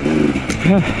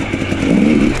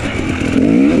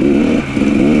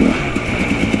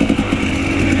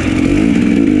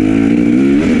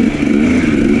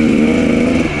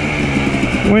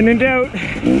 When in doubt,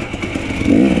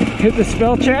 hit the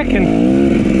spell check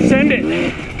and send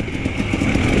it.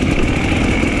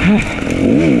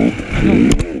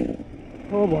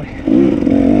 Oh boy,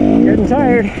 I'm getting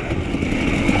tired.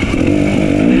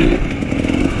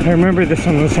 I remember this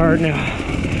one was hard now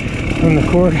from the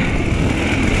cord.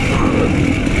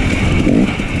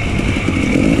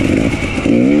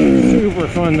 Super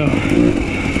fun though.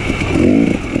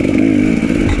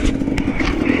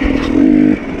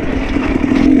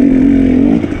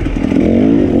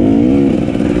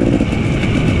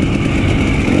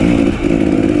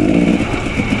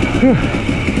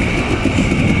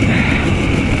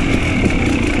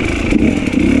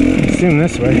 Assume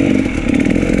this way.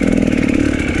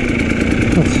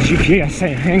 What's the GPS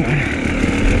saying? Hang on.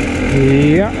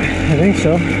 Yeah, I think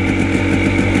so.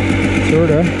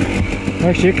 Sorta.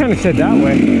 Actually, it kind of said that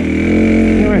way.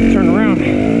 Anyway, turn around.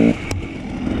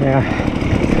 Yeah.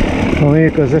 Oh, maybe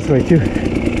it goes this way too.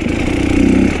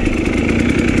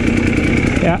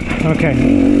 Yeah, okay.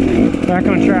 Back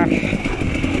on track.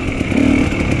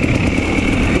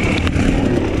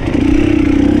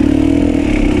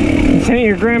 This ain't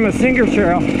your grandma's finger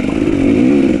trail.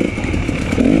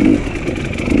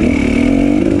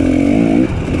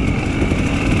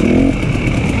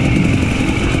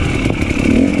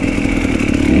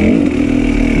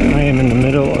 I am in the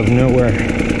middle of nowhere.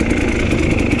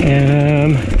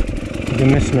 I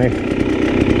missed my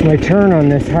turn on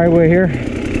this highway here.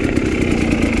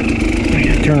 I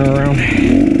gotta turn around.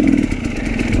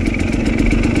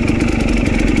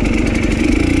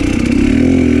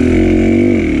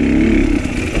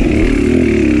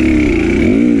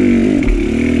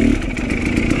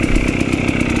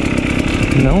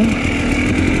 No?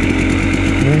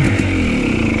 Yeah.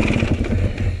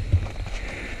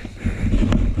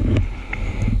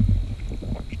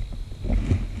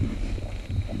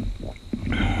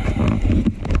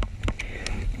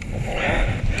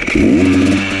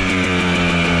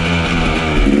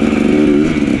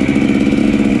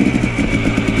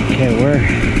 Okay, where's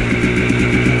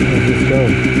this go?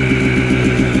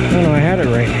 Oh no, I had it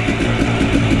right. I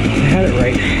had it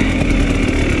right.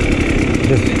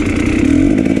 Just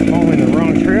following the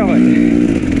wrong trail.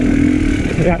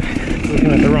 Yeah,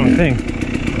 looking at the wrong thing.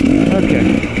 Okay.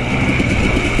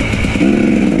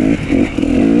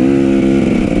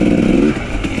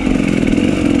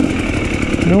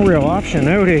 No real option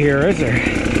out of here, is there?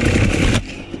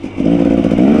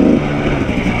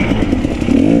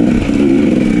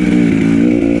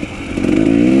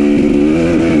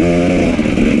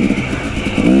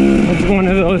 It's one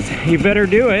of those, you better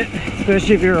do it,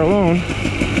 especially if you're alone.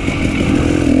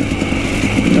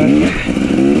 But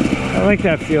I like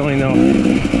that feeling though,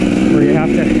 where you have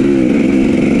to,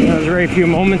 there's very few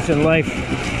moments in life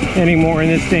anymore in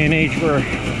this day and age where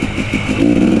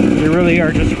you really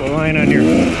are just relying on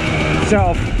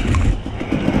yourself.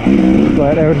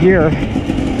 But out here,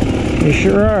 you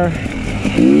sure are.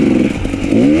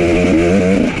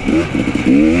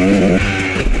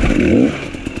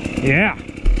 Yeah.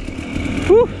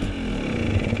 Whew.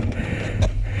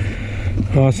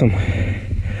 Awesome.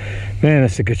 Man,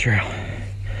 that's a good trail.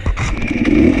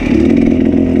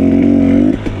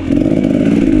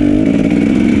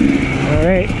 All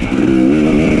right,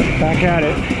 back at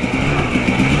it.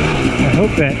 I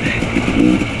hope that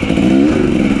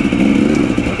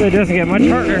it doesn't get much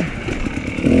harder,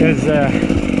 because I'm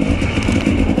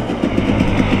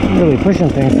really pushing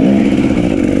things today.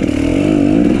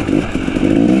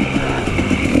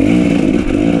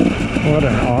 What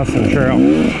an awesome trail.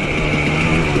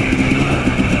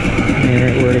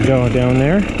 Alright, where to go? Down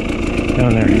there?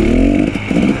 Down there.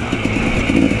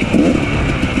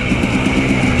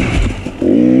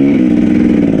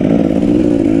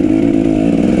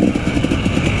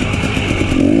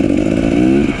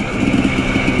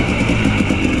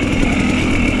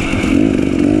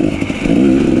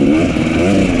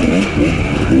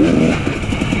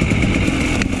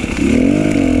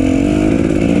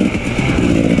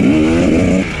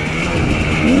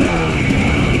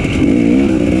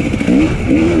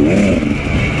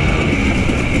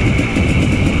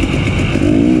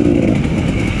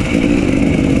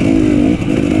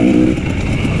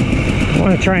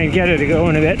 Try and get it to go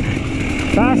in a bit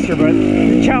faster, but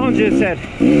the challenge is that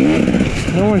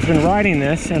no one's been riding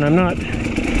this and I'm not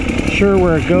sure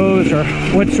where it goes or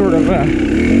what sort of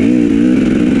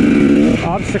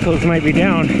obstacles might be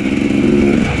down. I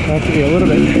have to be a little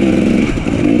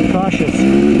bit cautious.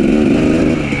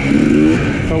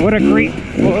 But what a great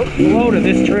flow to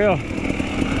this trail.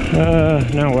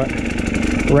 Now what?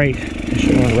 Right. I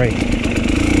should have went right.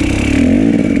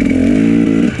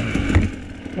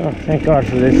 Oh, thank God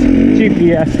for this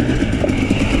GPS.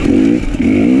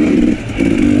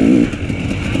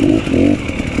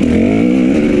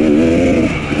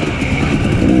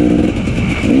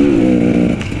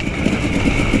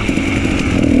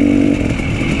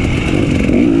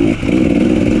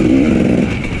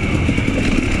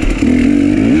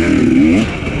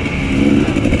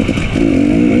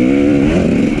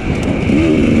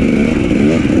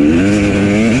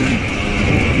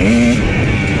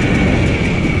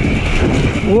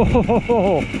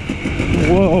 Whoa,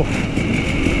 whoa,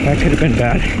 that could have been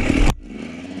bad.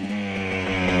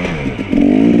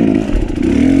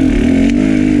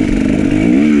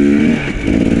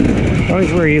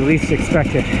 Always where you least expect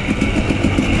it.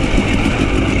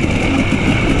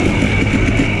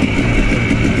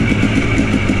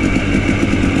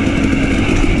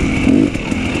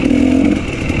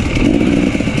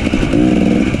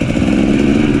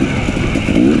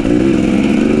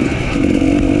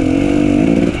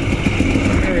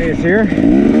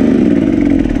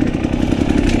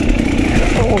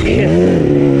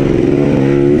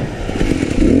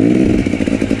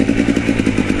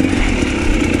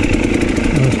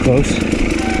 close.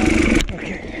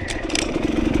 Okay.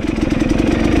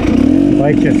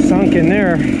 Bike just sunk in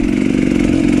there.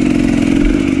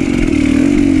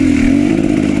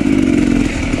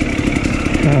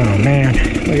 Oh man,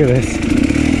 look at this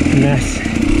mess.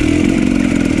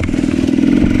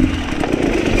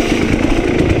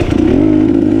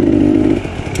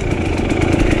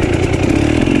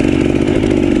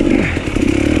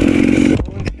 Slow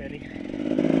and steady.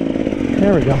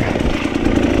 There we go.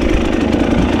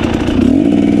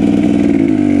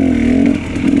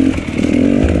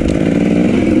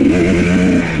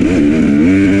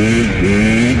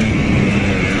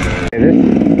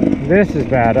 This is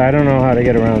bad. I don't know how to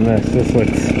get around this. This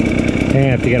looks... I think I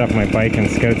have to get off my bike and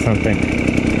scout something.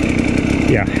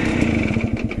 Yeah.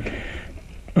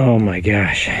 Oh my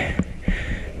gosh.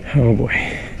 Oh boy.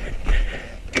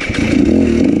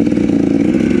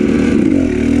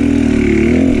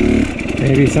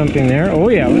 Maybe something there. Oh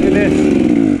yeah, look at this.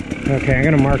 Okay, I'm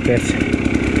gonna mark this.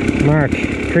 Mark.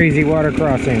 Crazy water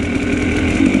crossing.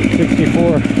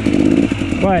 64.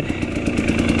 But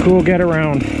cool get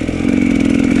around.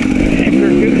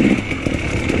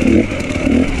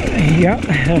 Yep.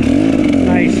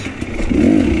 Nice.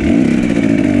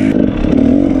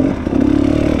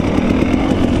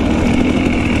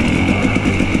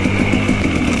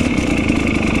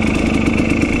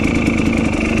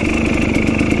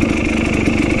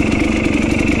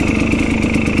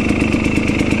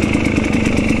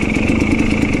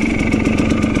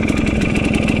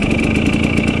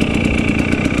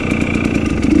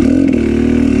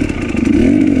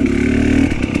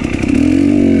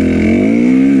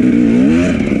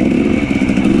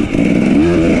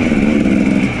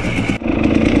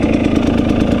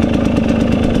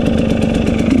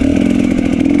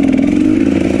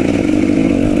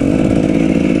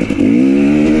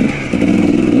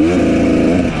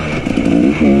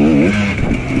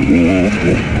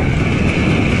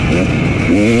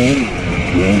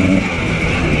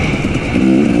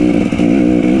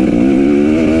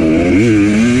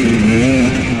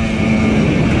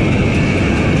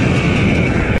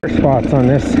 Spots on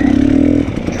this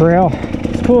trail.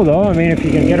 It's cool though, I mean, if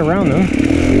you can get around them.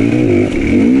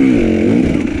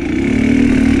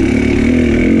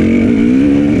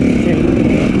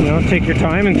 You know, take your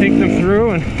time and think them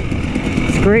through, and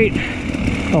it's great.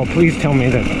 Oh, please tell me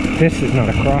that this is not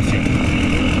a crossing.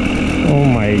 Oh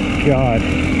my god.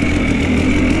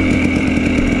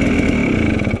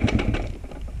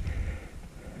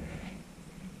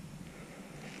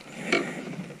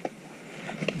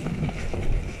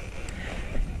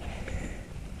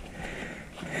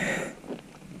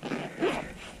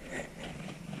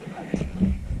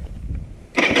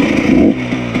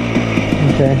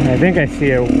 Okay, I think I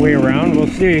see a way around. We'll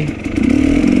see.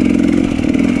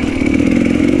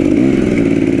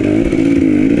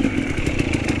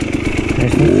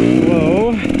 Nice and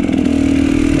slow.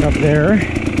 Up there.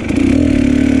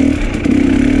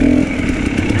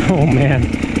 Oh man,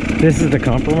 this is the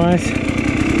compromise?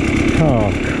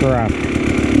 Oh crap.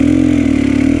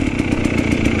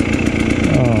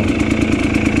 Oh,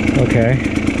 okay.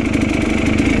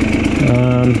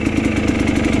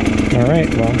 All right,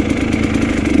 well.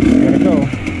 Gotta go.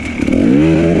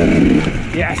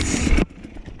 Yes!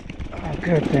 Oh,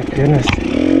 good, thank goodness.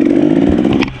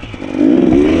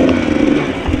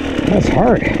 That's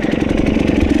hard.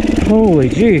 Holy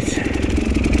jeez.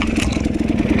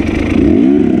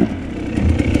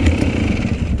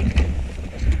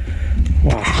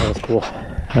 Wow, that was cool.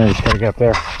 I just gotta get up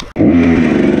there.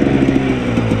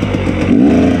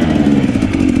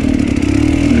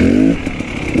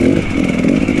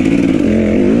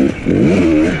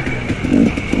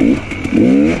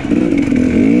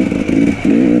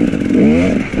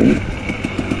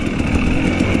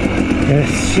 Yes,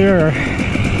 sir.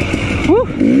 Woo!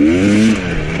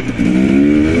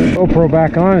 GoPro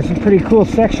back on. There's some pretty cool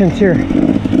sections here.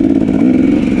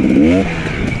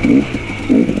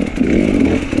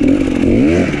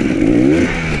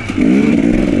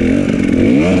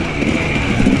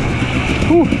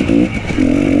 Whew.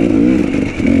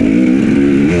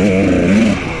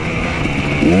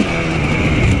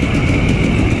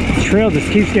 The trail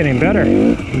just keeps getting better.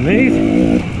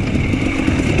 Amazing.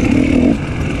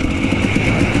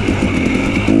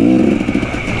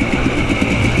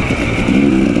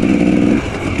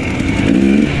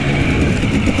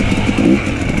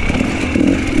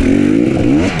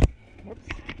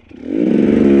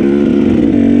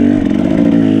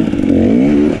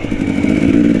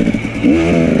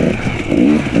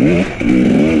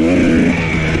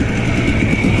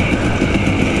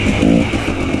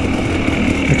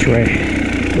 Which way?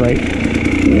 Right.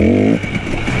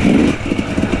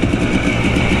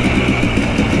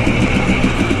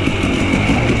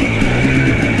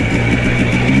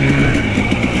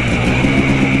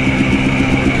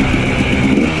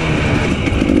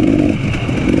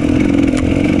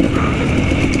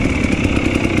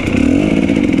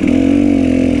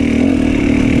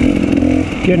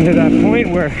 getting to that point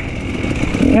where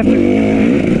you have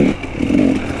to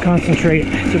concentrate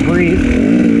to breathe.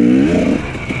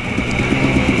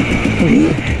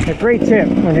 A great tip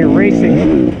when you're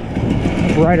racing.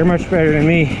 A rider much better than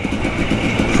me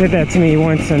said that to me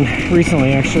once and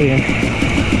recently actually, and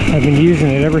I've been using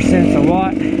it ever since a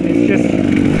lot. It's just,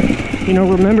 you know,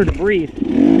 remember to breathe.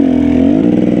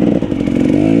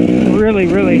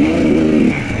 Really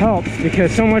helps,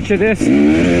 because so much of this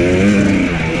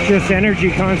is just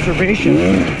energy conservation.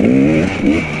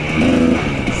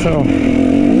 So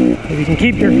if you can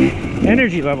keep your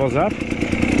energy levels up,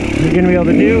 you're going to be able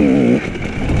to do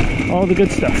all the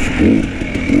good stuff.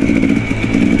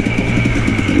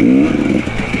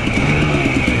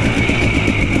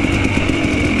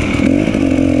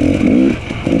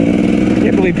 I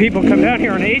can't believe people come down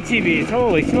here on ATVs.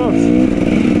 Holy smokes.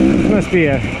 This must be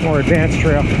a more advanced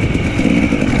trail.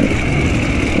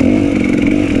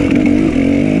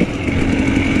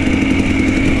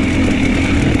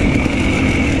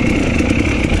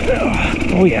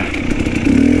 Oh yeah.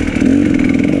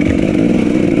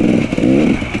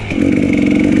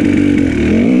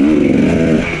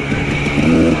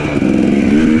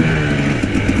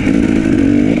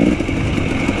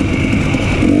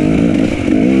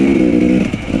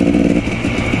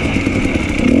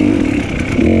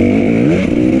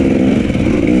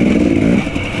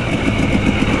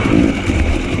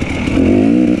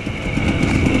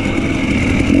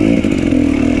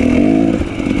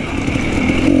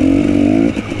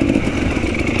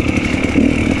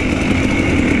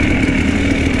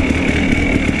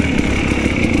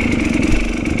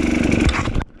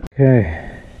 Okay,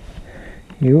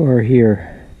 you are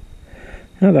here.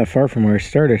 Not that far from where I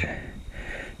started.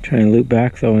 Try and loop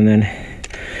back though, and then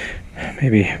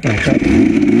maybe back up.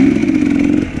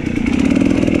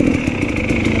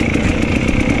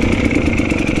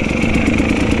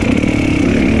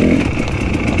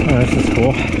 Oh, this is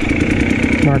cool.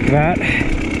 Mark that.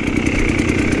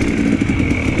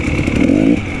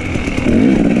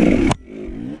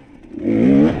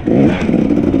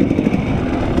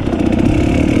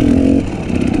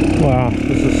 Wow,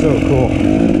 this is so cool.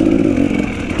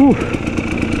 Whew.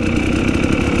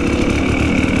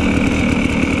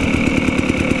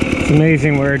 It's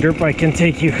amazing where a dirt bike can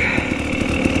take you.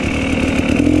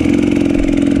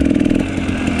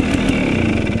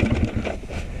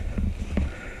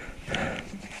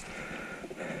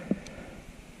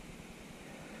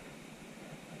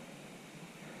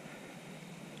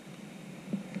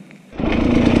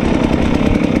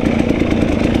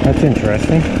 That's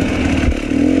interesting.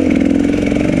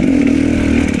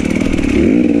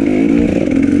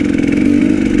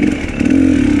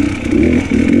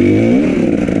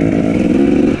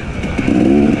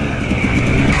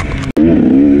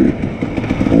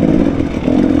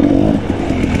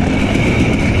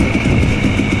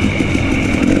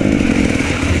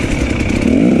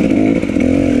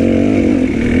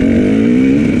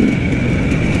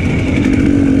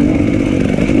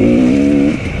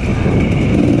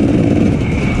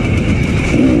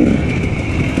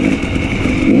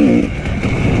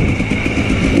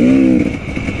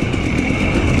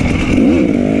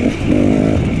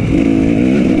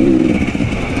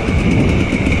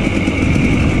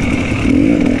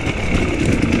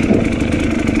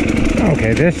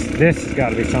 Okay, this has got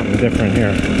to be something different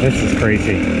here. This is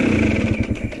crazy.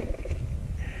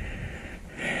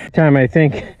 Time I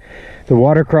think the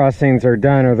water crossings are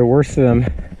done, or the worst of them,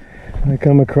 I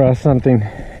come across something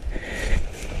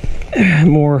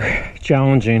more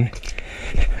challenging.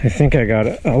 I think I got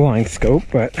a line scope,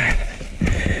 but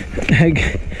I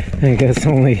guess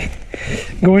only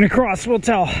going across will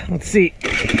tell. Let's see.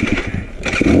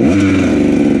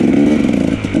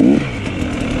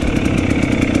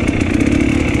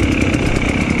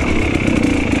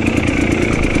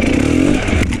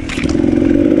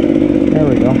 There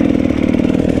we go.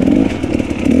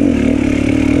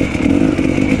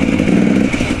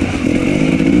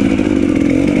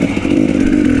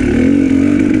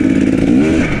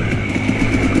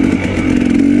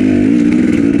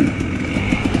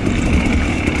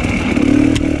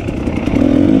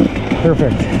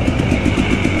 Perfect.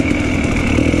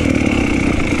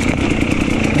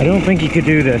 I don't think you could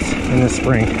do this in the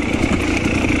spring.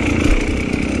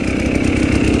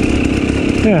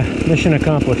 Yeah, mission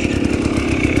accomplished.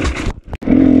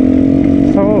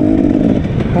 So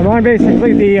I'm on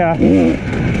basically the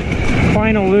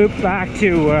final loop back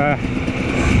to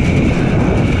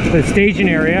the staging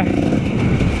area,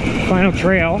 final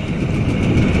trail,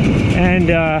 and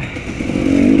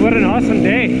what an awesome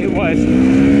day it was.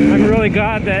 I'm really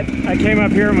glad that I came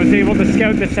up here and was able to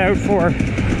scout this out for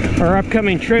our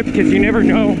upcoming trip, because you never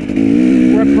know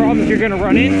what problems you're going to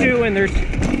run into, and there's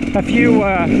a few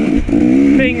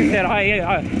things that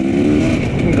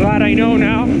I'm glad I know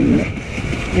now.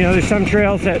 You know, there's some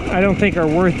trails that I don't think are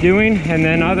worth doing, and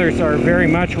then others are very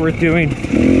much worth doing.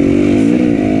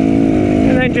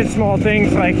 And then just small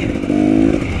things like,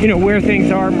 you know, where things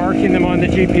are, marking them on the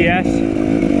GPS.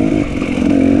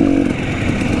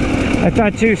 I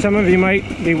thought too, some of you might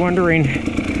be wondering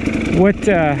what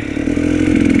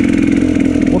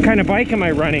kind of bike am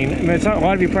I running? I mean, a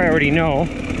lot of you probably already know,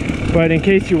 but in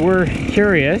case you were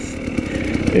curious,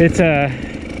 it's a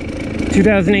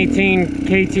 2018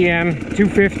 KTM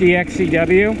 250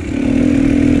 XCW,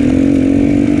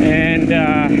 and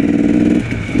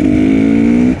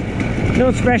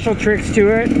no special tricks to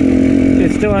it.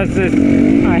 It still has this,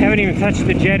 I haven't even touched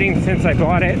the jetting since I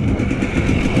bought it.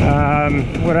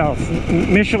 What else?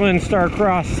 Michelin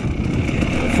Starcross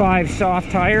 5 soft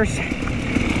tires.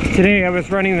 Today I was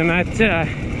running them at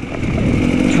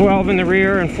 12 in the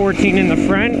rear and 14 in the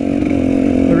front.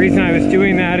 The reason I was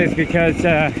doing that is because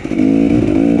I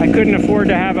couldn't afford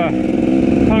to have a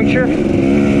puncture,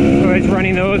 so I was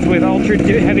running those with ultra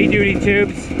heavy duty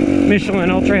tubes, Michelin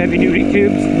ultra heavy duty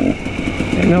tubes,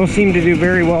 and those seem to do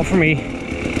very well for me.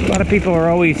 A lot of people are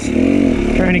always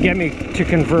trying to get me to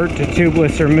convert to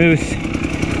tubeless or moose,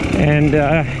 and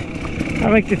I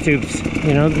like the tubes.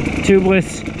 You know, the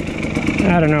tubeless,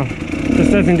 I don't know,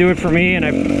 just doesn't do it for me. And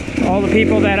all the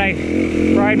people that I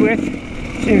ride with,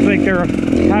 seems like they're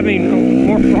having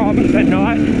more problems than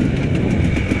not,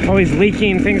 always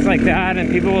leaking, things like that.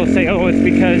 And people will say, oh, it's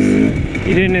because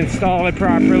you didn't install it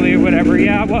properly or whatever.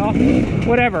 Yeah, well,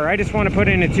 whatever. I just want to put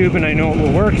in a tube and I know it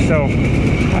will work. So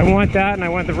I want that, and I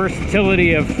want the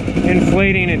versatility of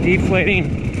inflating and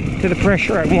deflating to the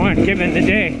pressure I want given the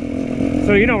day.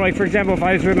 So, you know, like for example, if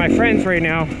I was with my friends right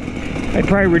now, I'd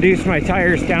probably reduce my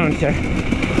tires down to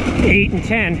 8 and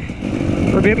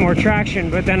 10 for a bit more traction,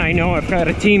 but then I know I've got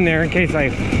a team there in case I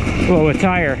blow a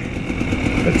tire.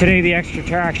 But today the extra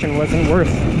traction wasn't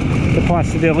worth the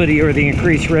possibility or the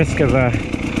increased risk of a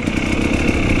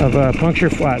puncture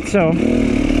flat. So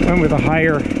I went with a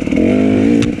higher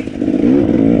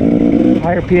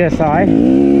PSI.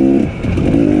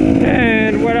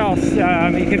 And what else?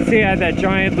 You can see I had that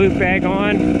giant loop bag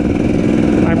on.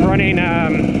 I'm running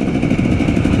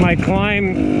my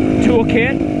climb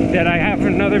toolkit that I have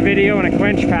in another video, in a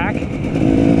quench pack.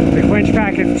 The quench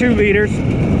pack is 2 liters,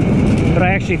 but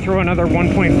I actually throw another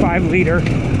 1.5 liter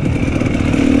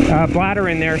bladder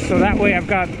in there, so that way I've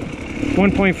got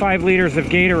 1.5 liters of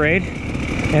Gatorade,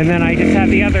 and then I just have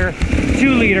the other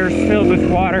 2 liters filled with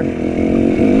water,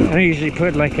 and I usually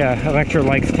put like a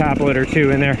electrolytes tablet or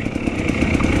 2 in there.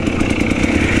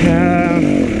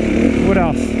 What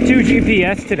else? 2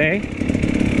 GPS today.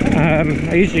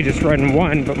 I usually just run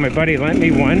 1, but my buddy lent me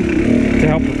 1 to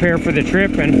help prepare for the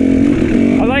trip,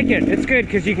 and I like it. It's good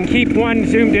because you can keep 1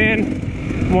 zoomed in,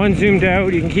 1 zoomed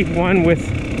out. You can keep 1 with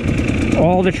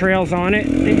all the trails on it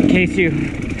in case you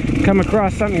come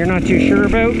across something you're not too sure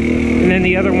about, and then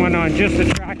the other one on just the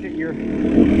track that you're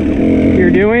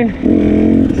doing.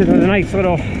 It's a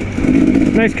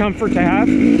nice comfort to have.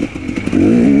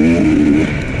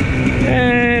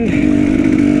 And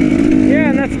yeah,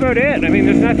 and that's about it. I mean,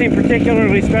 there's nothing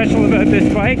particularly special about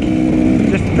this bike.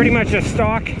 Just pretty much a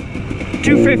stock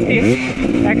 250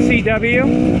 XCW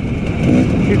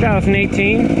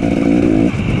 2018.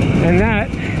 And that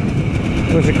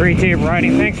was a great day of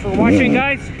riding. Thanks for watching,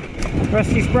 guys.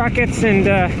 Rusty Sprockets, and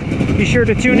be sure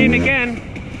to tune in again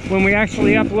when we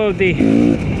actually upload the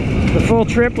full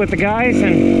trip with the guys,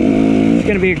 and it's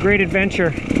going to be a great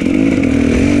adventure.